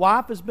 my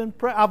wife has been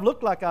pregnant. I've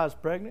looked like I was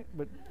pregnant,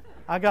 but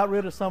I got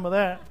rid of some of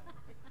that.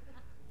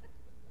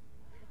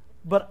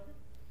 But,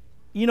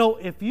 you know,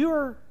 if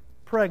you're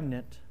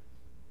pregnant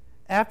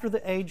after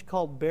the age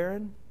called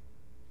barren,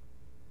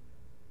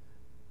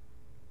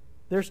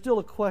 there's still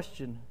a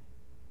question,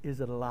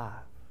 is it alive?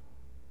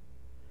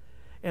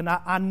 And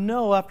I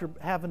know after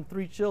having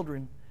 3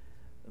 children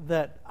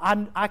that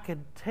I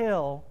could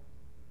tell,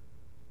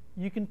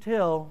 you can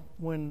tell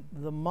when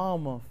the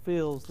mama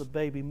feels the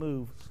baby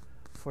move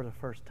for the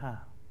first time.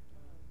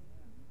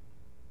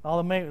 All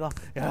the babies,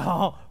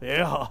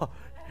 yeah,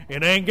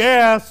 it ain't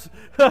gas.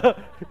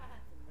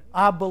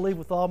 I believe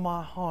with all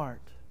my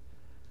heart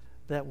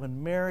that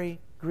when Mary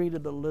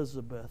greeted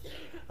Elizabeth,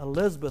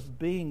 Elizabeth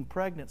being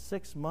pregnant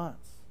 6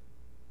 months,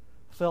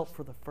 felt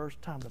for the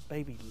first time the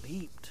baby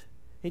leaped.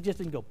 It just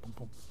didn't go boom,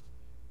 boom.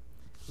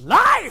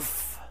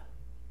 Life!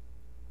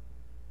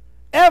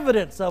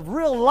 Evidence of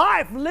real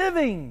life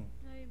living.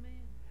 Amen.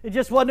 It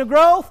just wasn't a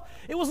growth,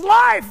 it was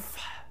life.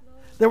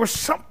 There was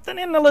something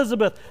in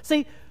Elizabeth.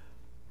 See,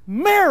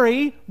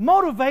 Mary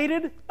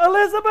motivated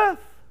Elizabeth.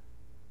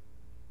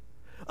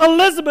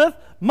 Elizabeth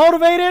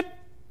motivated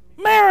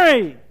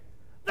Mary.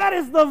 That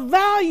is the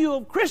value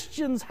of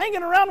Christians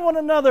hanging around one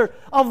another,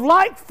 of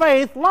like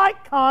faith,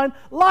 like kind,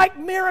 like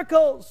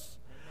miracles.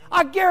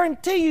 I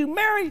guarantee you,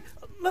 Mary,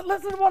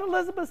 listen to what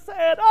Elizabeth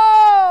said.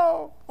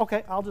 Oh!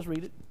 Okay, I'll just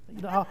read it.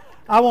 You know,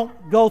 I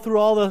won't go through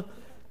all the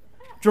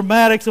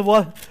dramatics of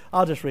what.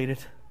 I'll just read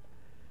it.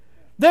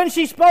 Then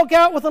she spoke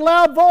out with a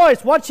loud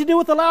voice. What'd she do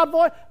with a loud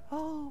voice?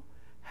 Oh,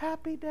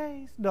 happy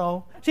days.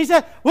 No. She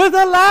said, with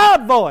a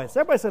loud voice.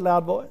 Everybody say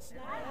loud voice.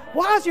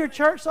 Why is your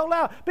church so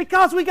loud?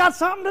 Because we got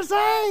something to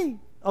say.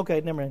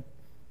 Okay, never mind.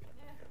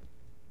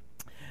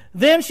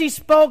 Then she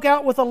spoke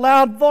out with a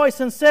loud voice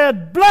and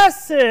said,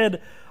 blessed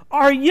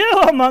are you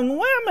among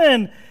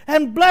women,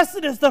 and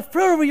blessed is the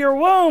fruit of your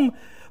womb.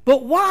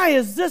 But why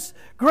is this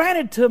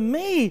granted to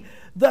me,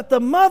 that the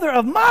mother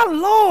of my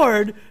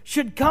Lord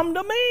should come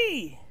to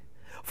me?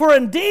 For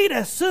indeed,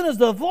 as soon as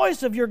the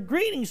voice of your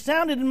greeting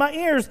sounded in my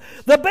ears,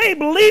 the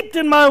babe leaped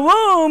in my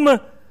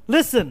womb.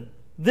 Listen,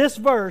 this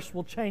verse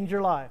will change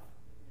your life.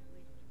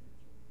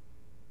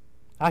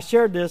 I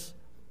shared this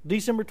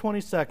December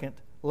 22nd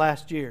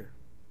last year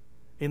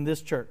in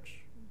this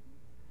church.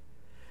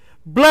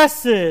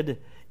 Blessed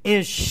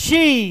is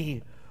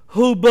she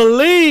who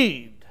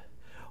believed.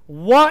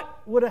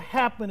 What would have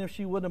happened if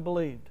she wouldn't have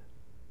believed?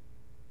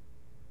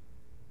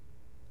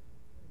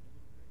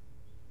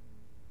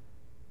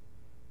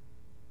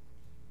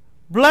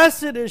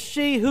 Blessed is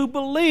she who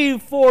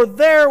believed, for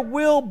there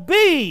will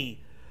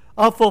be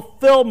a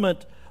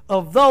fulfillment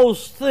of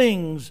those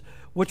things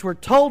which were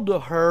told to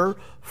her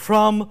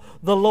from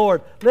the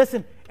Lord.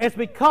 Listen, it's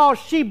because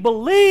she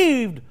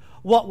believed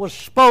what was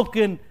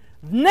spoken.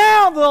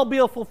 Now there'll be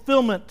a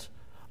fulfillment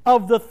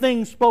of the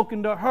things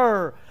spoken to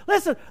her.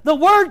 Listen, the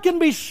word can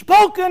be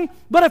spoken,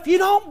 but if you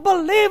don't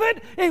believe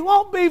it, it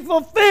won't be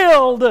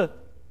fulfilled. It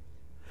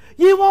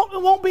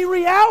won't be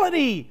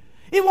reality.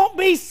 It won't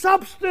be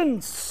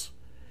substance.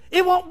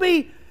 It won't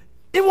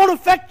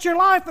affect your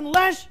life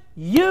unless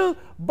you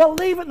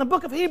believe it. In the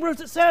book of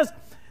Hebrews it says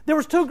there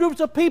was 2 groups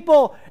of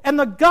people, and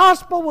the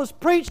gospel was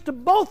preached to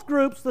both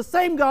groups, the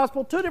same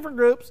gospel, 2 different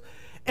groups,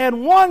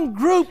 and one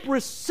group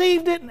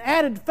received it and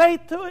added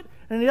faith to it,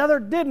 and the other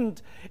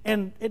didn't.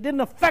 And it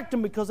didn't affect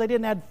them because they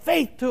didn't add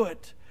faith to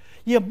it.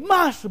 You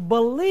must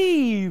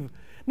believe.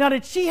 Now,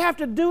 did she have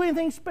to do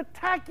anything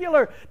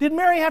spectacular? Did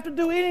Mary have to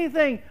do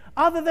anything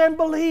other than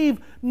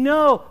believe?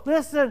 No.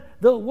 Listen,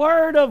 the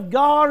Word of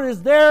God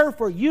is there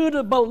for you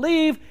to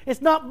believe.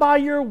 It's not by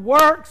your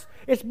works.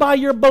 It's by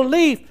your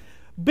belief.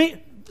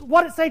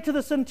 What did it say to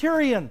the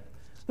centurion?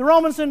 The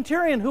Roman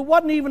centurion, who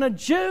wasn't even a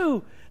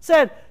Jew,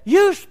 said,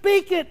 you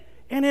speak it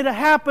and it'll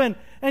happen.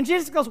 And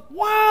Jesus goes,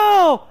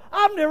 wow,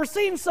 I've never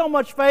seen so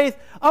much faith,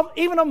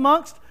 even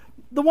amongst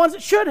the ones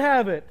that should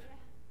have it.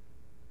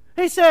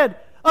 He said,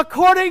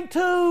 according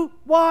to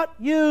what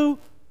you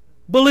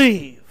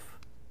believe,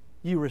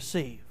 you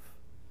receive.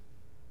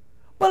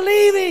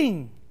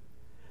 Believing.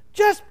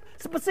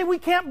 But see, we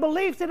can't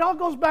believe. See, it all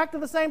goes back to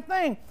the same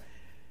thing.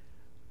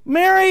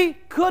 Mary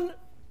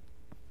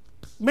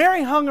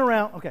hung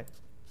around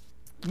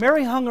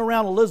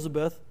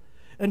Elizabeth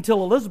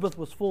until Elizabeth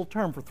was full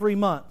term for 3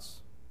 months.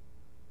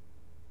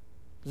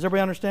 Does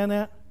everybody understand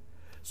that?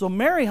 So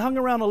Mary hung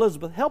around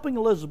Elizabeth, helping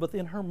Elizabeth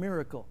in her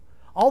miracle.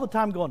 All the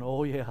time going,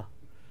 oh yeah.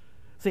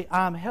 See,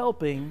 I'm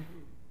helping,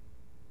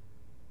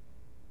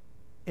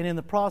 and in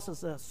the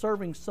process of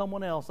serving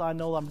someone else, I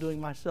know I'm doing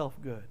myself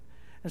good.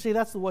 And see,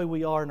 that's the way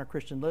we are in our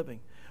Christian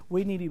living.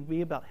 We need to be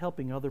about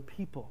helping other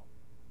people.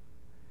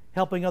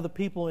 Helping other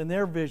people in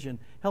their vision,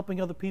 helping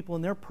other people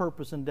in their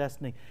purpose and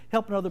destiny,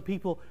 helping other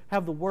people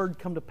have the Word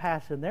come to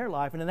pass in their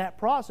life. And in that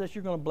process,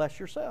 you're going to bless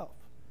yourself.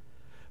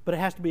 But it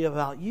has to be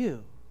about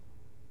you.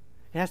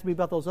 It has to be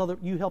about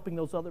you helping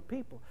those other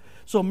people.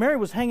 So Mary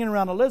was hanging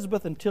around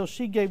Elizabeth until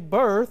she gave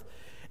birth,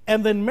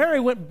 and then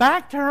Mary went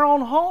back to her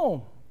own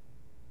home.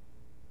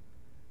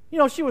 You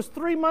know, she was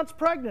 3 months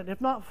pregnant, if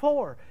not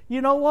 4.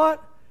 You know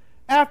what?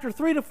 After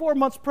 3 to 4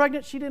 months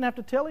pregnant, she didn't have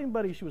to tell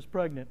anybody she was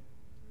pregnant.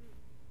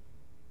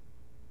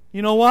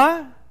 You know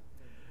why?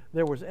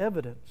 There was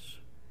evidence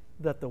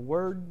that the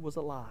Word was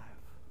alive.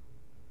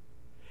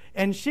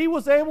 And she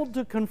was able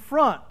to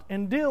confront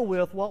and deal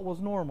with what was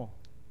normal.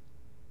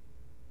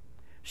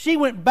 She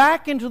went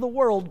back into the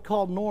world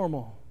called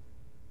normal,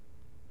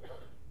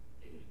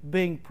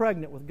 being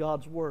pregnant with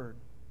God's Word,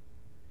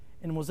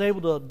 and was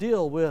able to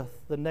deal with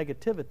the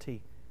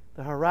negativity,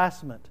 the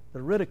harassment,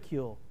 the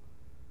ridicule.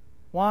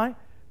 Why?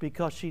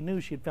 Because she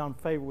knew she had found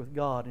favor with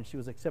God and she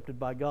was accepted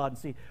by God. And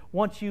see,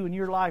 once you in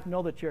your life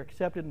know that you're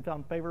accepted and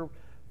found favor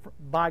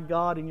by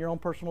God in your own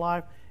personal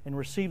life and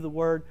receive the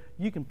Word,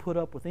 you can put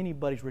up with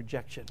anybody's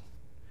rejection.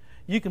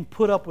 You can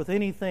put up with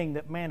anything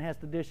that man has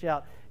to dish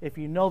out if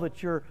you know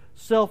that your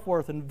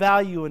self-worth and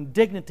value and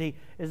dignity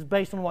is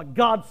based on what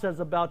God says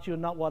about you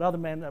and not what other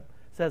man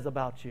says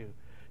about you.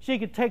 She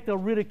could take the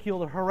ridicule,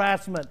 the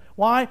harassment.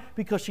 Why?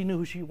 Because she knew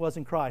who she was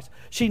in Christ.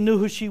 She knew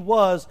who she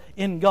was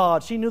in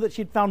God. She knew that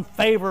she'd found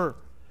favor.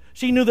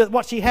 She knew that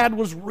what she had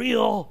was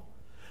real.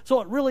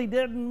 So it really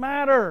didn't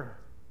matter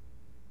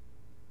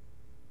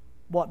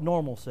what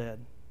normal said.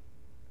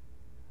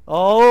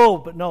 Oh,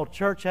 but no,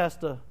 church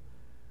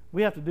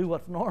we have to do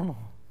what's normal.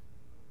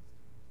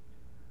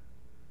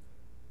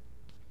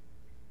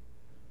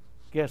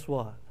 Guess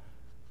what?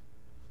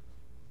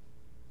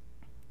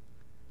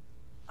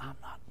 I'm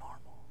not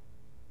normal.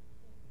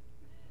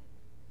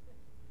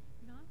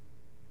 No?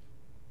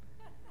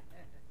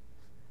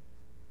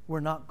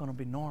 We're not going to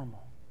be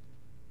normal.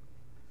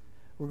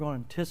 We're going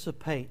to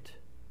anticipate.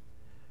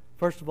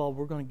 First of all,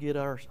 we're going to get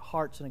our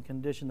hearts in a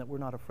condition that we're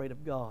not afraid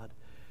of God,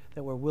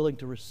 that we're willing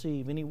to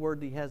receive any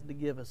word that He has to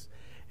give us,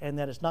 and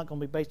that it's not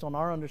going to be based on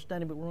our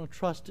understanding, but we're going to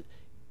trust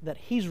that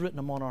He's written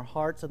them on our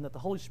hearts and that the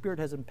Holy Spirit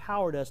has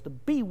empowered us to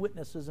be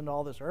witnesses in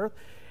all this earth,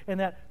 and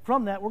that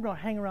from that we're going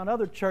to hang around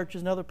other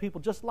churches and other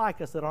people just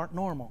like us that aren't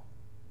normal.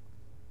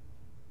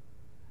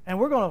 And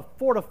we're going to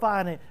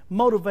fortify and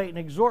motivate and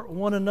exhort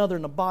one another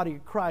in the body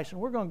of Christ. And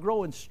we're going to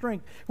grow in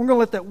strength. We're going to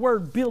let that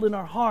Word build in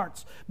our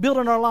hearts, build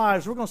in our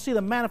lives. We're going to see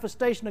the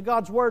manifestation of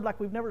God's Word like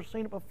we've never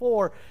seen it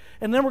before.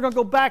 And then we're going to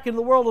go back into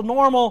the world of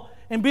normal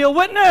and be a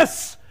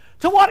witness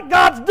to what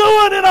God's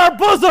doing in our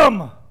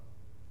bosom.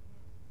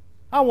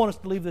 I want us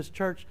to leave this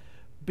church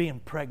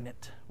being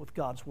pregnant with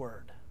God's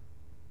Word.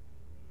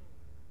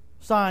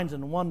 Signs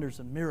and wonders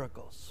and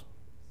miracles.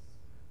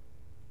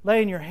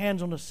 Laying your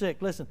hands on the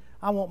sick. Listen,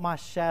 I want my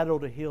shadow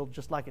to heal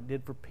just like it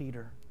did for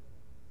Peter.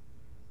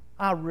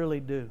 I really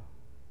do.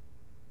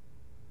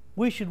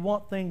 We should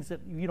want things that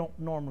you don't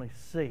normally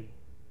see.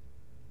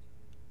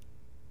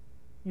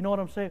 You know what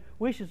I'm saying?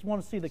 We should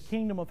want to see the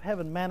kingdom of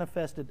heaven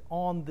manifested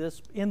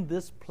in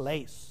this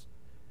place,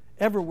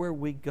 everywhere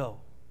we go.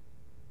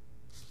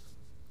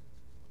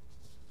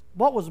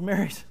 What was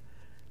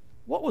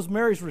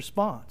Mary's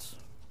response?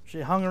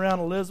 She hung around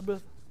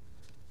Elizabeth.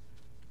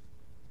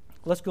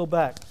 Let's go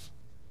back.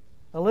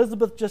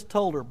 Elizabeth just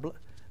told her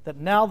that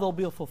now there'll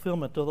be a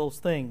fulfillment of those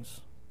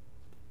things.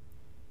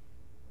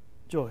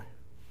 Joy.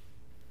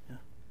 Yeah.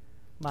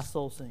 My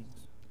soul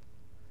sings.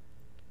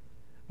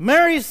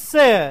 Mary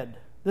said,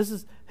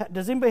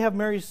 does anybody have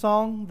Mary's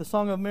song, the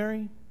Song of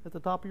Mary, at the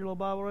top of your little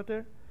Bible right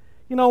there?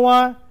 You know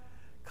why?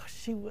 Because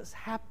she was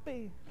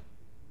happy.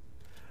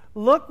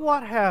 Look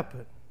what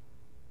happened.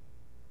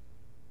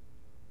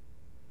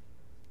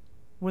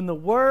 When the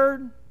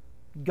Word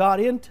got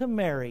into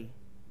Mary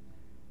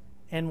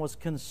and was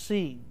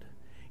conceived.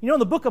 You know, in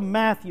the book of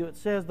Matthew, it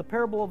says the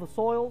parable of the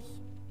soils,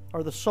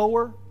 or the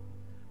sower,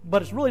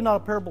 but it's really not a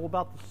parable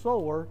about the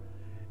sower.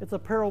 It's a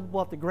parable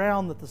about the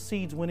ground that the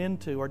seeds went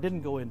into or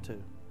didn't go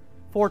into.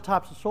 4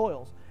 types of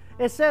soils.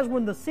 It says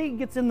when the seed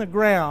gets in the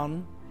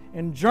ground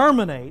and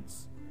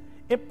germinates,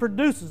 it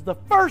produces. The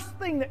first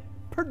thing that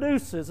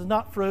produces is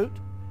not fruit.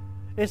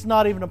 It's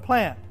not even a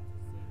plant.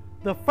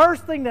 The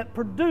first thing that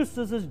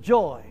produces is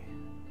joy.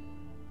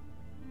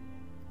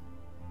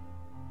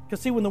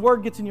 Because see, when the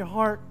Word gets in your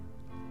heart,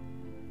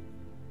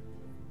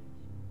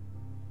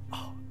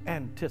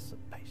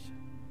 anticipation.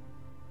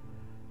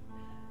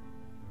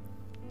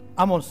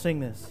 I'm going to sing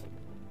this.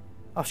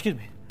 Oh, excuse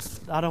me.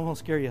 I don't want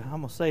to scare you.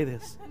 I'm going to say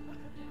this.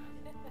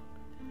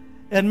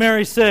 And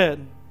Mary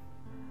said,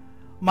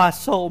 my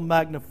soul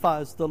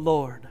magnifies the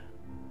Lord,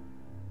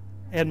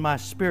 and my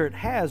spirit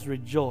has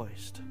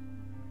rejoiced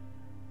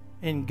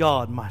in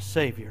God, my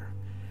Savior.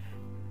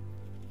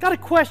 Got a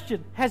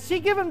question. Has she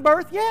given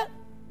birth yet?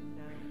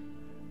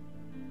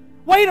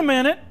 Wait a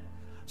minute.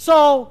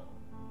 So,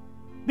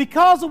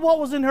 because of what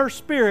was in her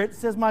spirit, it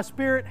says, my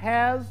spirit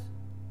has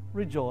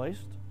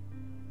rejoiced.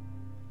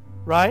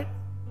 Right?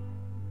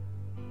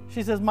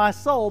 She says, my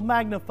soul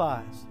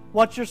magnifies.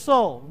 What's your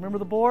soul? Remember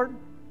the board?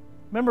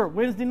 Remember,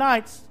 Wednesday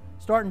nights,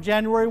 starting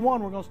January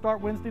 1, we're going to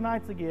start Wednesday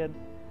nights again.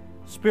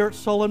 Spirit,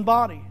 soul, and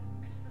body.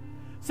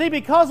 See,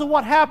 because of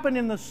what happened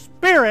in the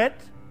spirit,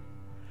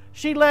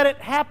 she let it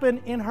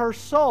happen in her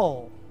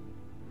soul.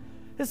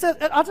 It says,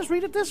 I'll just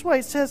read it this way.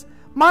 It says,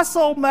 my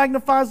soul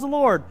magnifies the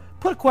Lord.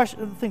 Put a question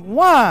and think,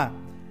 why?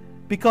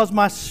 Because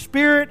my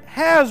spirit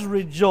has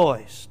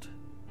rejoiced.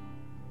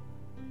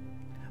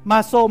 My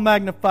soul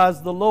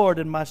magnifies the Lord,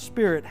 and my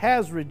spirit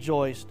has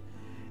rejoiced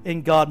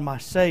in God my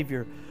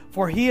Savior.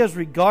 For He has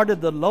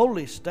regarded the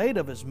lowly state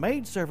of His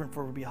maidservant.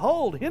 For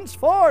behold,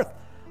 henceforth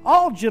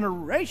all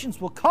generations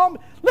will come.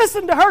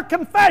 Listen to her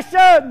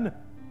confession.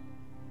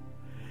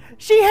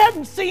 She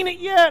hadn't seen it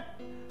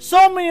yet.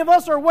 So many of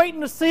us are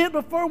waiting to see it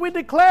before we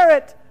declare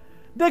it.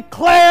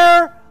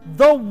 Declare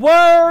the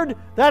word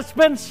that's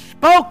been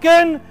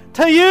spoken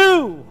to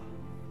you.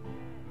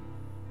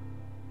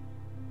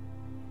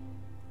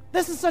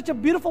 This is such a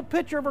beautiful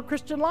picture of a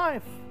Christian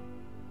life.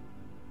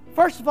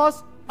 First of all,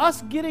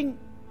 us getting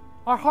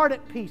our heart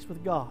at peace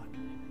with God,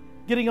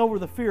 getting over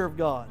the fear of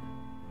God,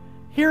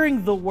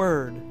 hearing the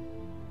word,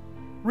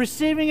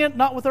 receiving it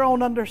not with our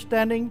own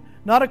understanding,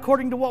 not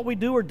according to what we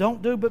do or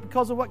don't do, but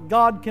because of what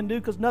God can do,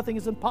 because nothing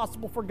is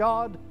impossible for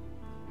God.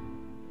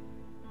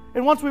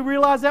 And once we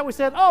realize that, we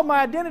said, oh, my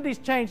identity's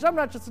changed. I'm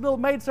not just a little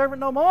maidservant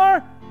no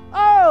more.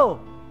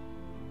 Oh,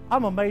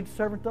 I'm a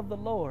maidservant of the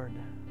Lord.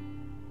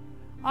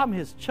 I'm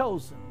His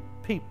chosen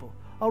people,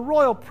 a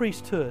royal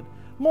priesthood,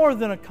 more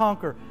than a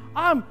conqueror.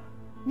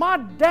 My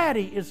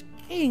daddy is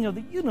king of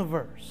the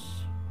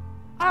universe.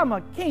 I'm a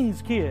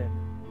king's kid.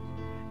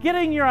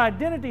 Getting your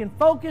identity and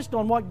focused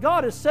on what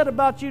God has said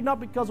about you, not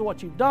because of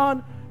what you've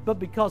done, but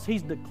because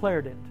He's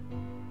declared it.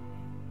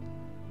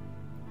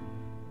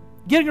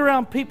 Getting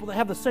around people that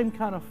have the same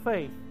kind of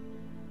faith,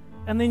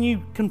 and then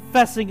you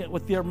confessing it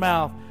with your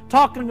mouth,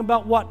 talking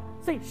about what...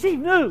 See, she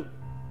knew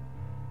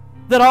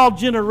that all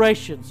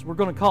generations were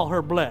going to call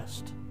her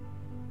blessed.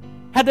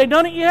 Had they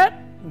done it yet?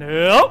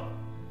 Nope.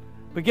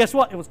 But guess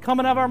what? It was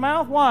coming out of her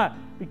mouth. Why?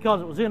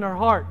 Because it was in her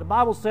heart. The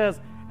Bible says,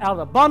 out of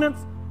the abundance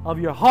of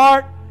your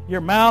heart,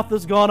 your mouth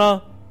is going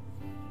to...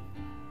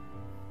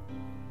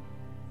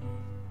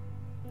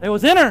 It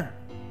was in her.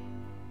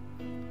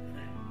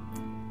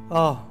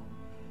 Oh,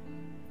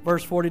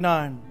 verse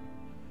 49.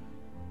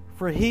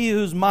 For He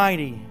who's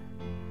mighty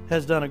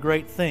has done a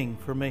great thing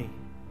for me.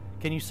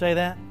 Can you say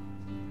that?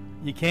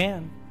 You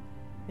can,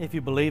 if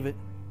you believe it.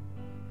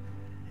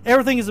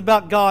 Everything is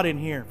about God in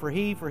here. For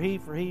He,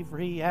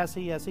 has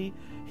He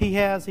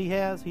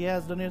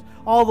has done this,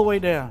 all the way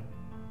down.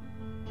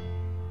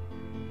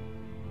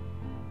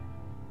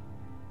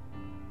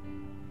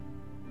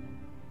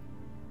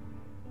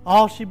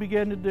 All she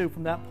began to do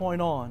from that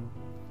point on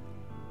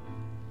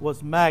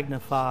was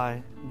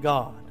magnify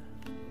God,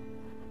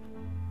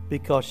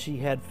 because she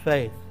had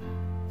faith.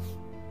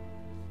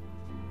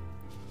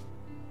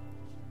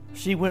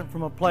 She went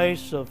from a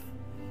place of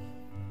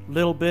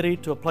little bitty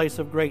to a place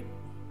of great.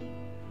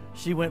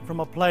 She went from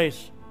a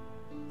place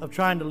of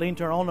trying to lean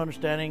to her own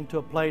understanding to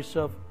a place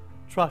of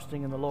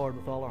trusting in the Lord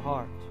with all her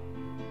heart.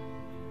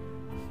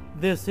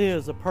 This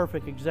is a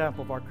perfect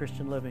example of our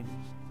Christian living.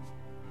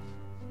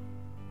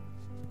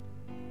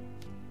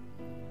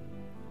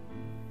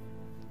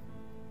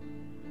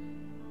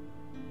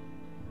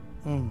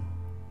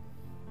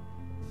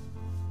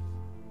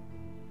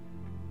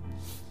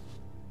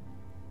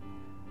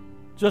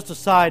 Just a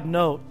side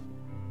note,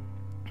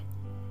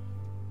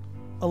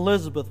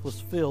 Elizabeth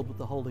was filled with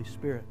the Holy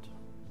Spirit.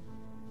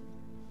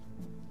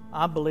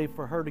 I believe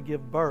for her to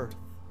give birth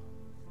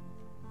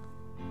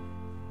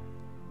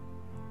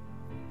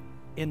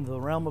in the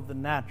realm of the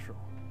natural,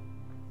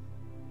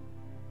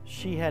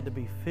 she had to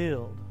be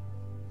filled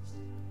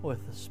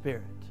with the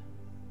Spirit.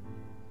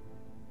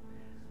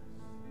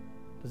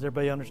 Does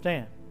everybody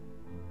understand?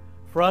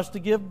 For us to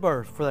give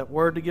birth, for that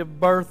word to give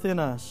birth in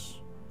us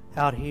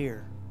out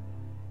here,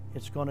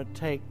 it's going to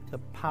take the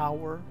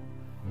power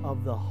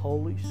of the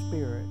Holy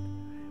Spirit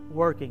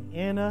working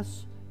in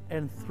us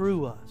and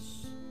through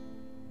us.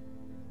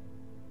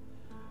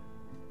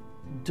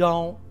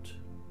 Don't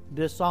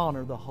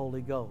dishonor the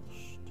Holy Ghost.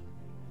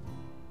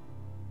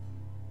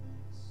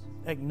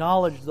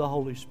 Acknowledge the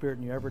Holy Spirit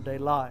in your everyday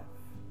life.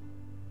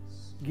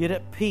 Get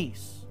at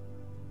peace.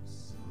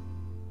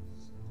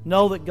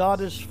 Know that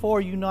God is for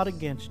you, not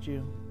against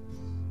you.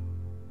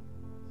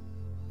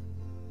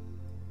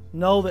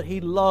 Know that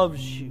He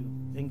loves you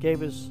and gave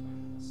His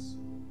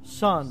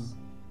Son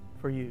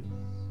for you,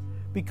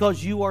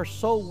 because you are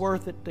so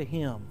worth it to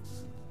Him.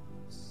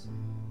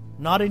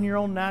 Not in your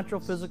own natural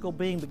physical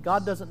being, but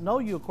God doesn't know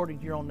you according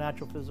to your own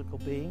natural physical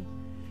being.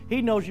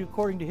 He knows you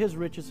according to His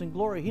riches and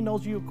glory. He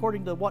knows you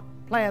according to what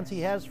plans He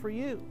has for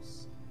you.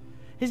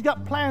 He's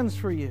got plans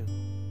for you.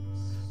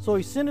 So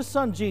He sent His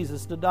Son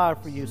Jesus to die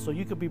for you so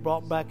you could be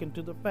brought back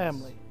into the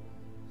family.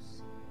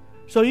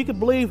 So you could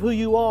believe who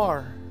you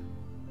are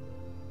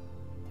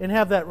and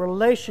have that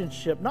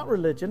relationship, not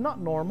religion, not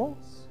normal,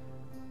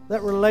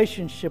 that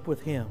relationship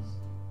with Him.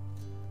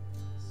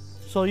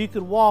 So you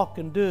could walk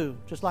and do,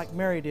 just like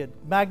Mary did,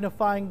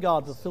 magnifying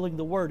God, fulfilling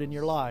the Word in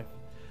your life,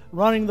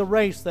 running the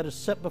race that is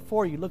set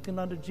before you, looking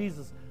unto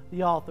Jesus,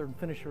 the author and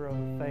finisher of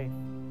the faith.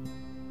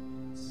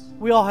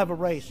 We all have a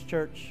race,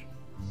 church.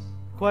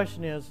 The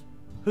question is,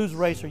 whose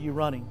race are you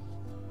running?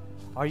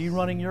 Are you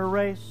running your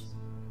race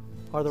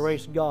or the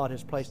race God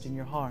has placed in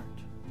your heart?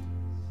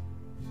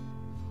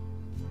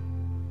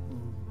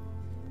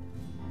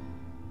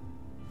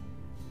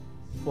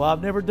 Well,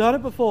 I've never done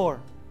it before.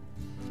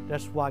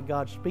 That's why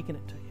God's speaking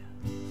it to you.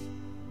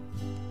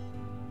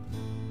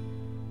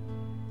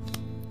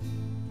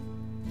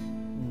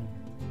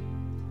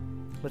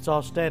 Let's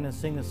all stand and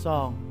sing the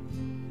song.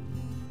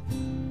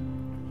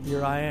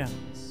 Here I am.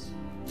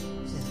 Yeah,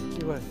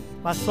 see what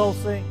my soul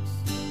sings.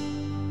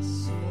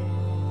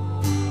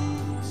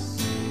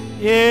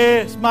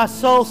 Yes, my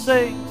soul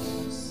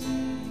sings.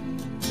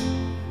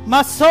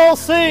 My soul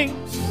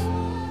sings.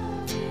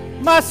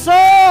 My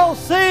soul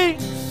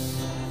sings.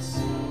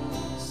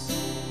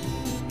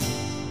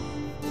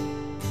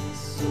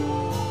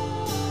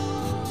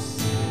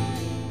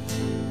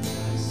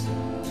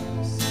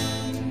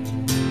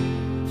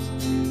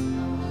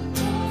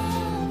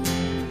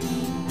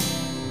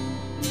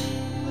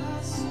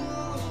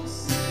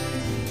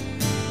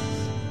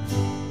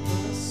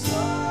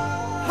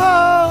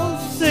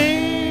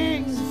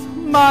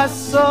 My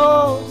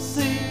soul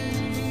sings.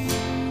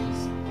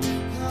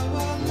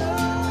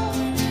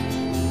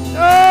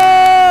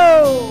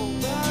 Oh,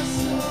 my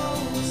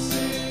soul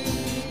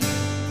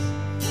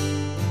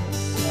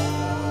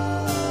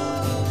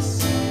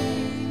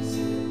sings.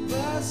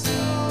 My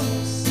soul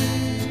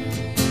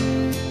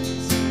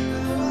sings.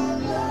 I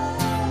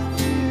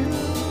love you.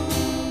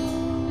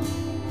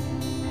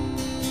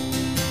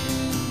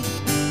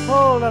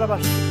 Oh, la la la.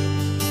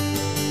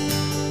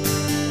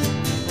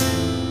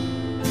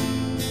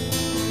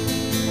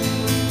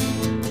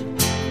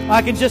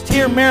 I can just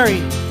hear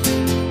Mary,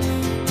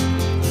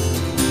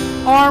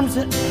 arms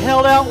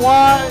held out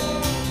wide,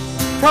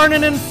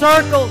 turning in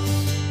circles,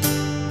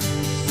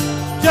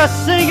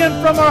 just singing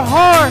from her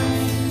heart.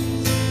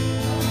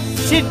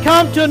 She'd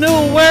come to a new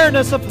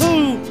awareness of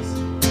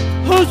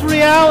whose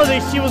reality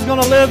she was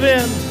going to live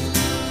in.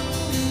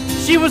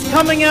 She was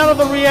coming out of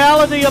the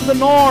reality of the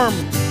norm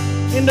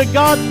into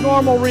God's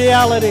normal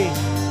reality.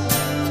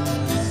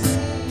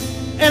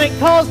 And it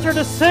caused her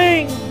to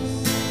sing.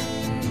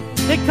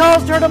 It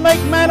caused her to make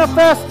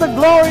manifest the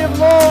glory of the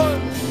Lord.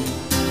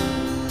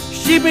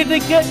 She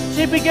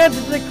began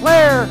to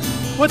declare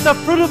with the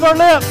fruit of her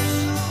lips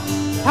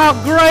how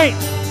great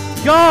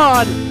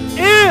God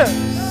is.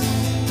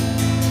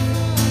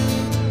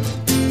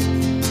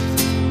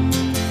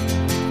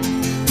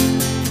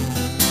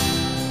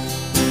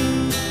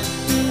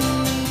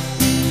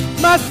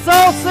 My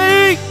soul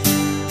sings.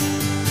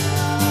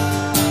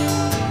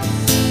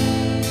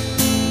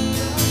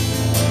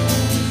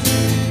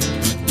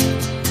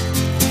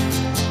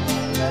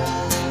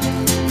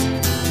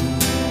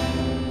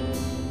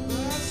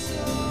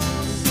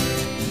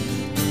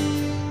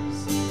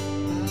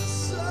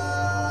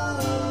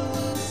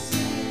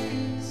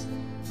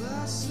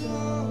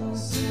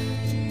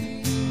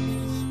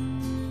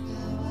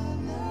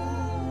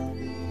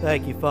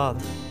 Thank you,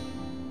 Father.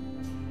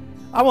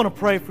 I want to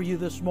pray for you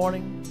this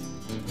morning.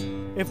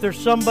 If there's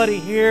somebody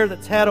here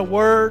that's had a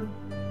word,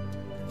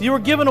 you were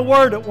given a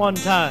word at one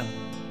time.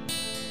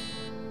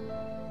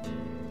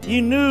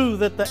 You knew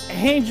that the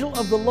angel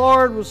of the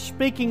Lord was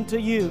speaking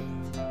to you.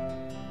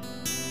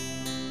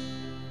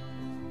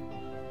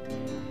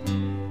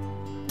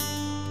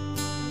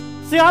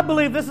 See, I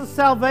believe this is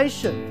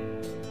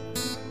salvation.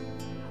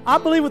 I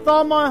believe with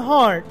all my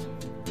heart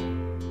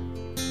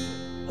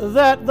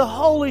that the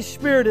Holy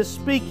Spirit is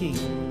speaking.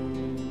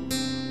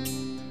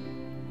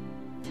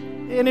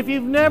 And if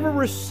you've never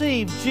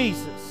received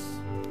Jesus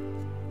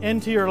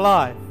into your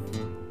life,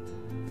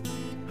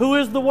 who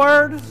is the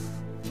Word?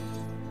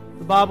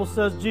 The Bible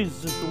says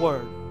Jesus is the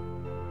Word.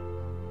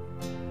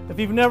 If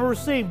you've never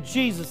received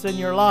Jesus in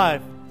your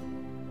life,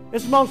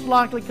 it's most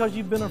likely because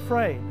you've been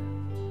afraid.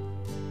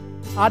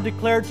 I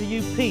declare to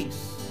you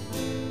peace.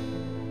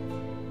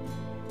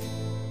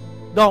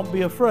 Don't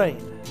be afraid.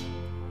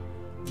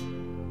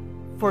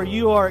 For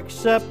you are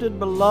accepted,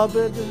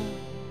 beloved.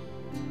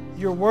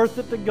 You're worth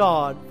it to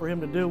God for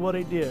Him to do what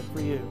He did for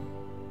you.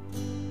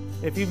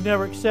 If you've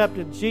never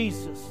accepted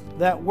Jesus,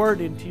 that Word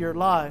into your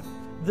life,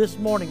 this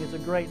morning is a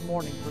great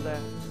morning for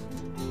that.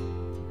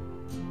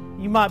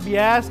 You might be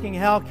asking,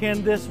 how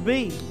can this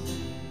be?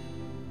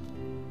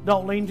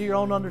 Don't lean to your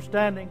own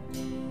understanding,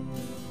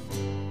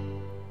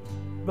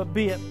 but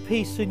be at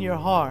peace in your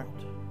heart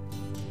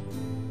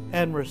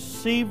and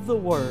receive the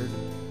Word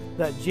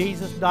that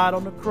Jesus died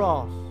on the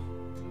cross,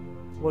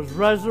 was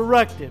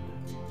resurrected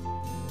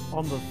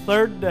on the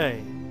third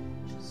day,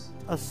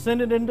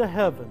 ascended into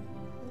heaven,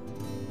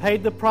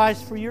 paid the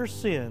price for your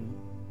sin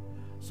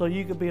so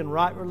you could be in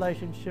right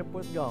relationship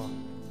with God.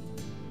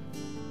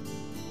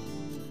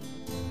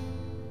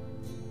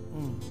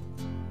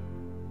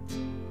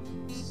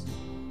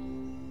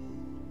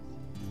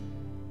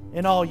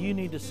 And all you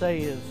need to say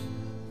is,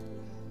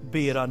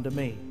 be it unto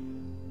me.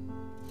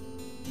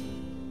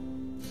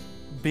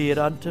 Be it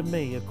unto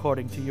me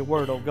according to your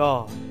word, O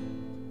God.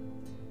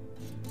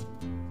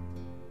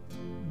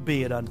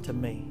 Be it unto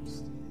me.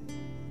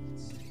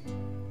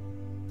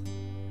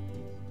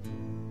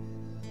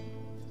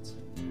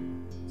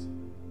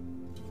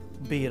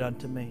 Be it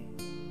unto me.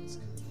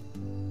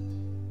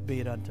 Be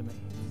it unto me.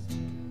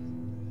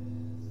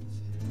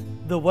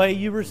 The way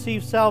you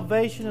receive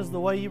salvation is the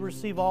way you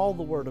receive all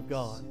the Word of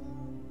God.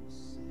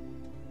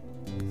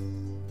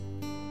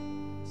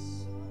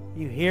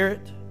 You hear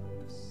it,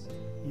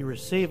 you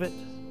receive it,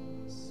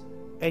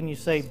 and you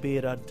say, be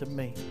it unto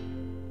me.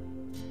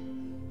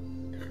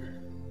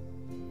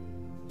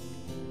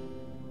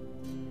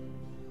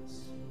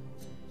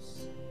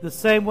 The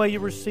same way you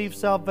receive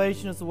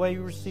salvation is the way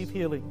you receive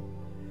healing.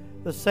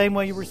 The same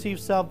way you receive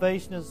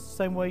salvation is the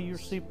same way you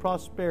receive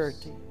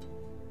prosperity.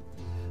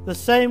 The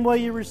same way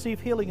you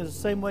receive healing is the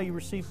same way you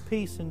receive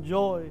peace and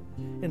joy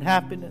and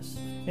happiness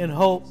and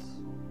hope.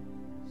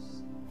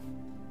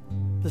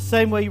 The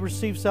same way you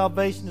receive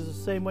salvation is the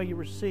same way you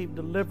receive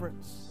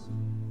deliverance.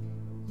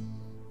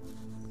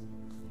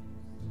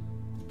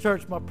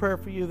 Church, my prayer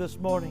for you this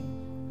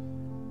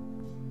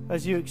morning,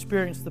 as you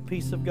experience the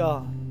peace of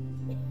God,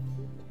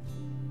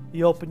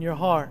 you open your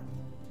heart,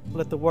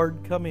 let the Word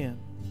come in.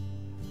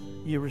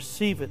 You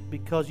receive it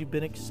because you've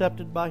been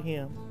accepted by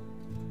Him.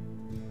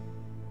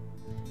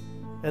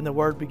 And the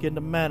Word begin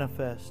to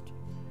manifest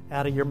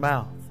out of your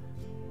mouth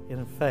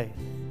in faith.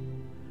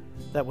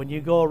 That when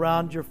you go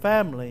around your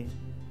family,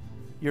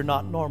 you're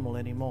not normal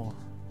anymore.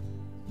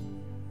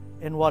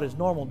 And what is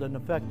normal doesn't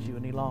affect you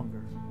any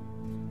longer.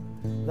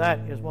 That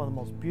is one of the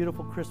most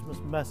beautiful Christmas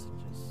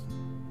messages.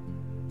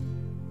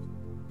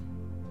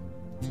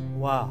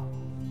 Wow.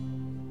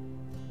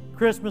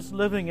 Christmas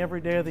living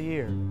every day of the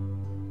year.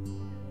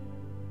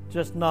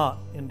 Just not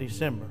in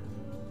December.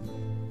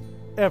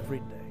 Every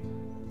day.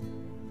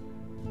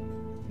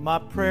 My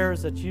prayer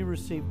is that you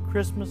receive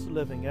Christmas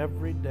living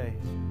every day.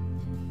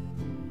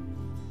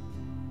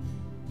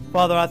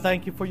 Father, I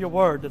thank you for your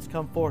word that's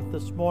come forth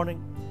this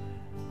morning.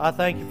 I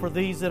thank you for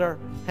these that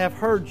have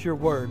heard your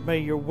word. May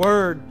your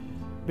word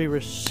be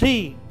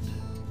received,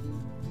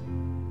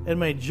 and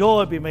may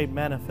joy be made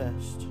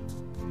manifest.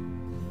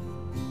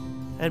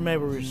 And may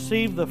we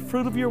receive the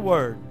fruit of your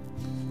word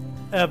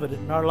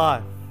evident in our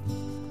life,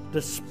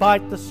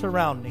 despite the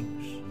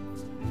surroundings.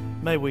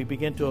 May we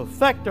begin to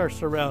affect our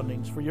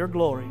surroundings for your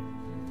glory.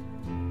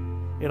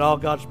 And all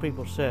God's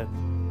people said,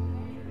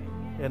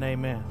 and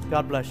amen.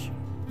 God bless you.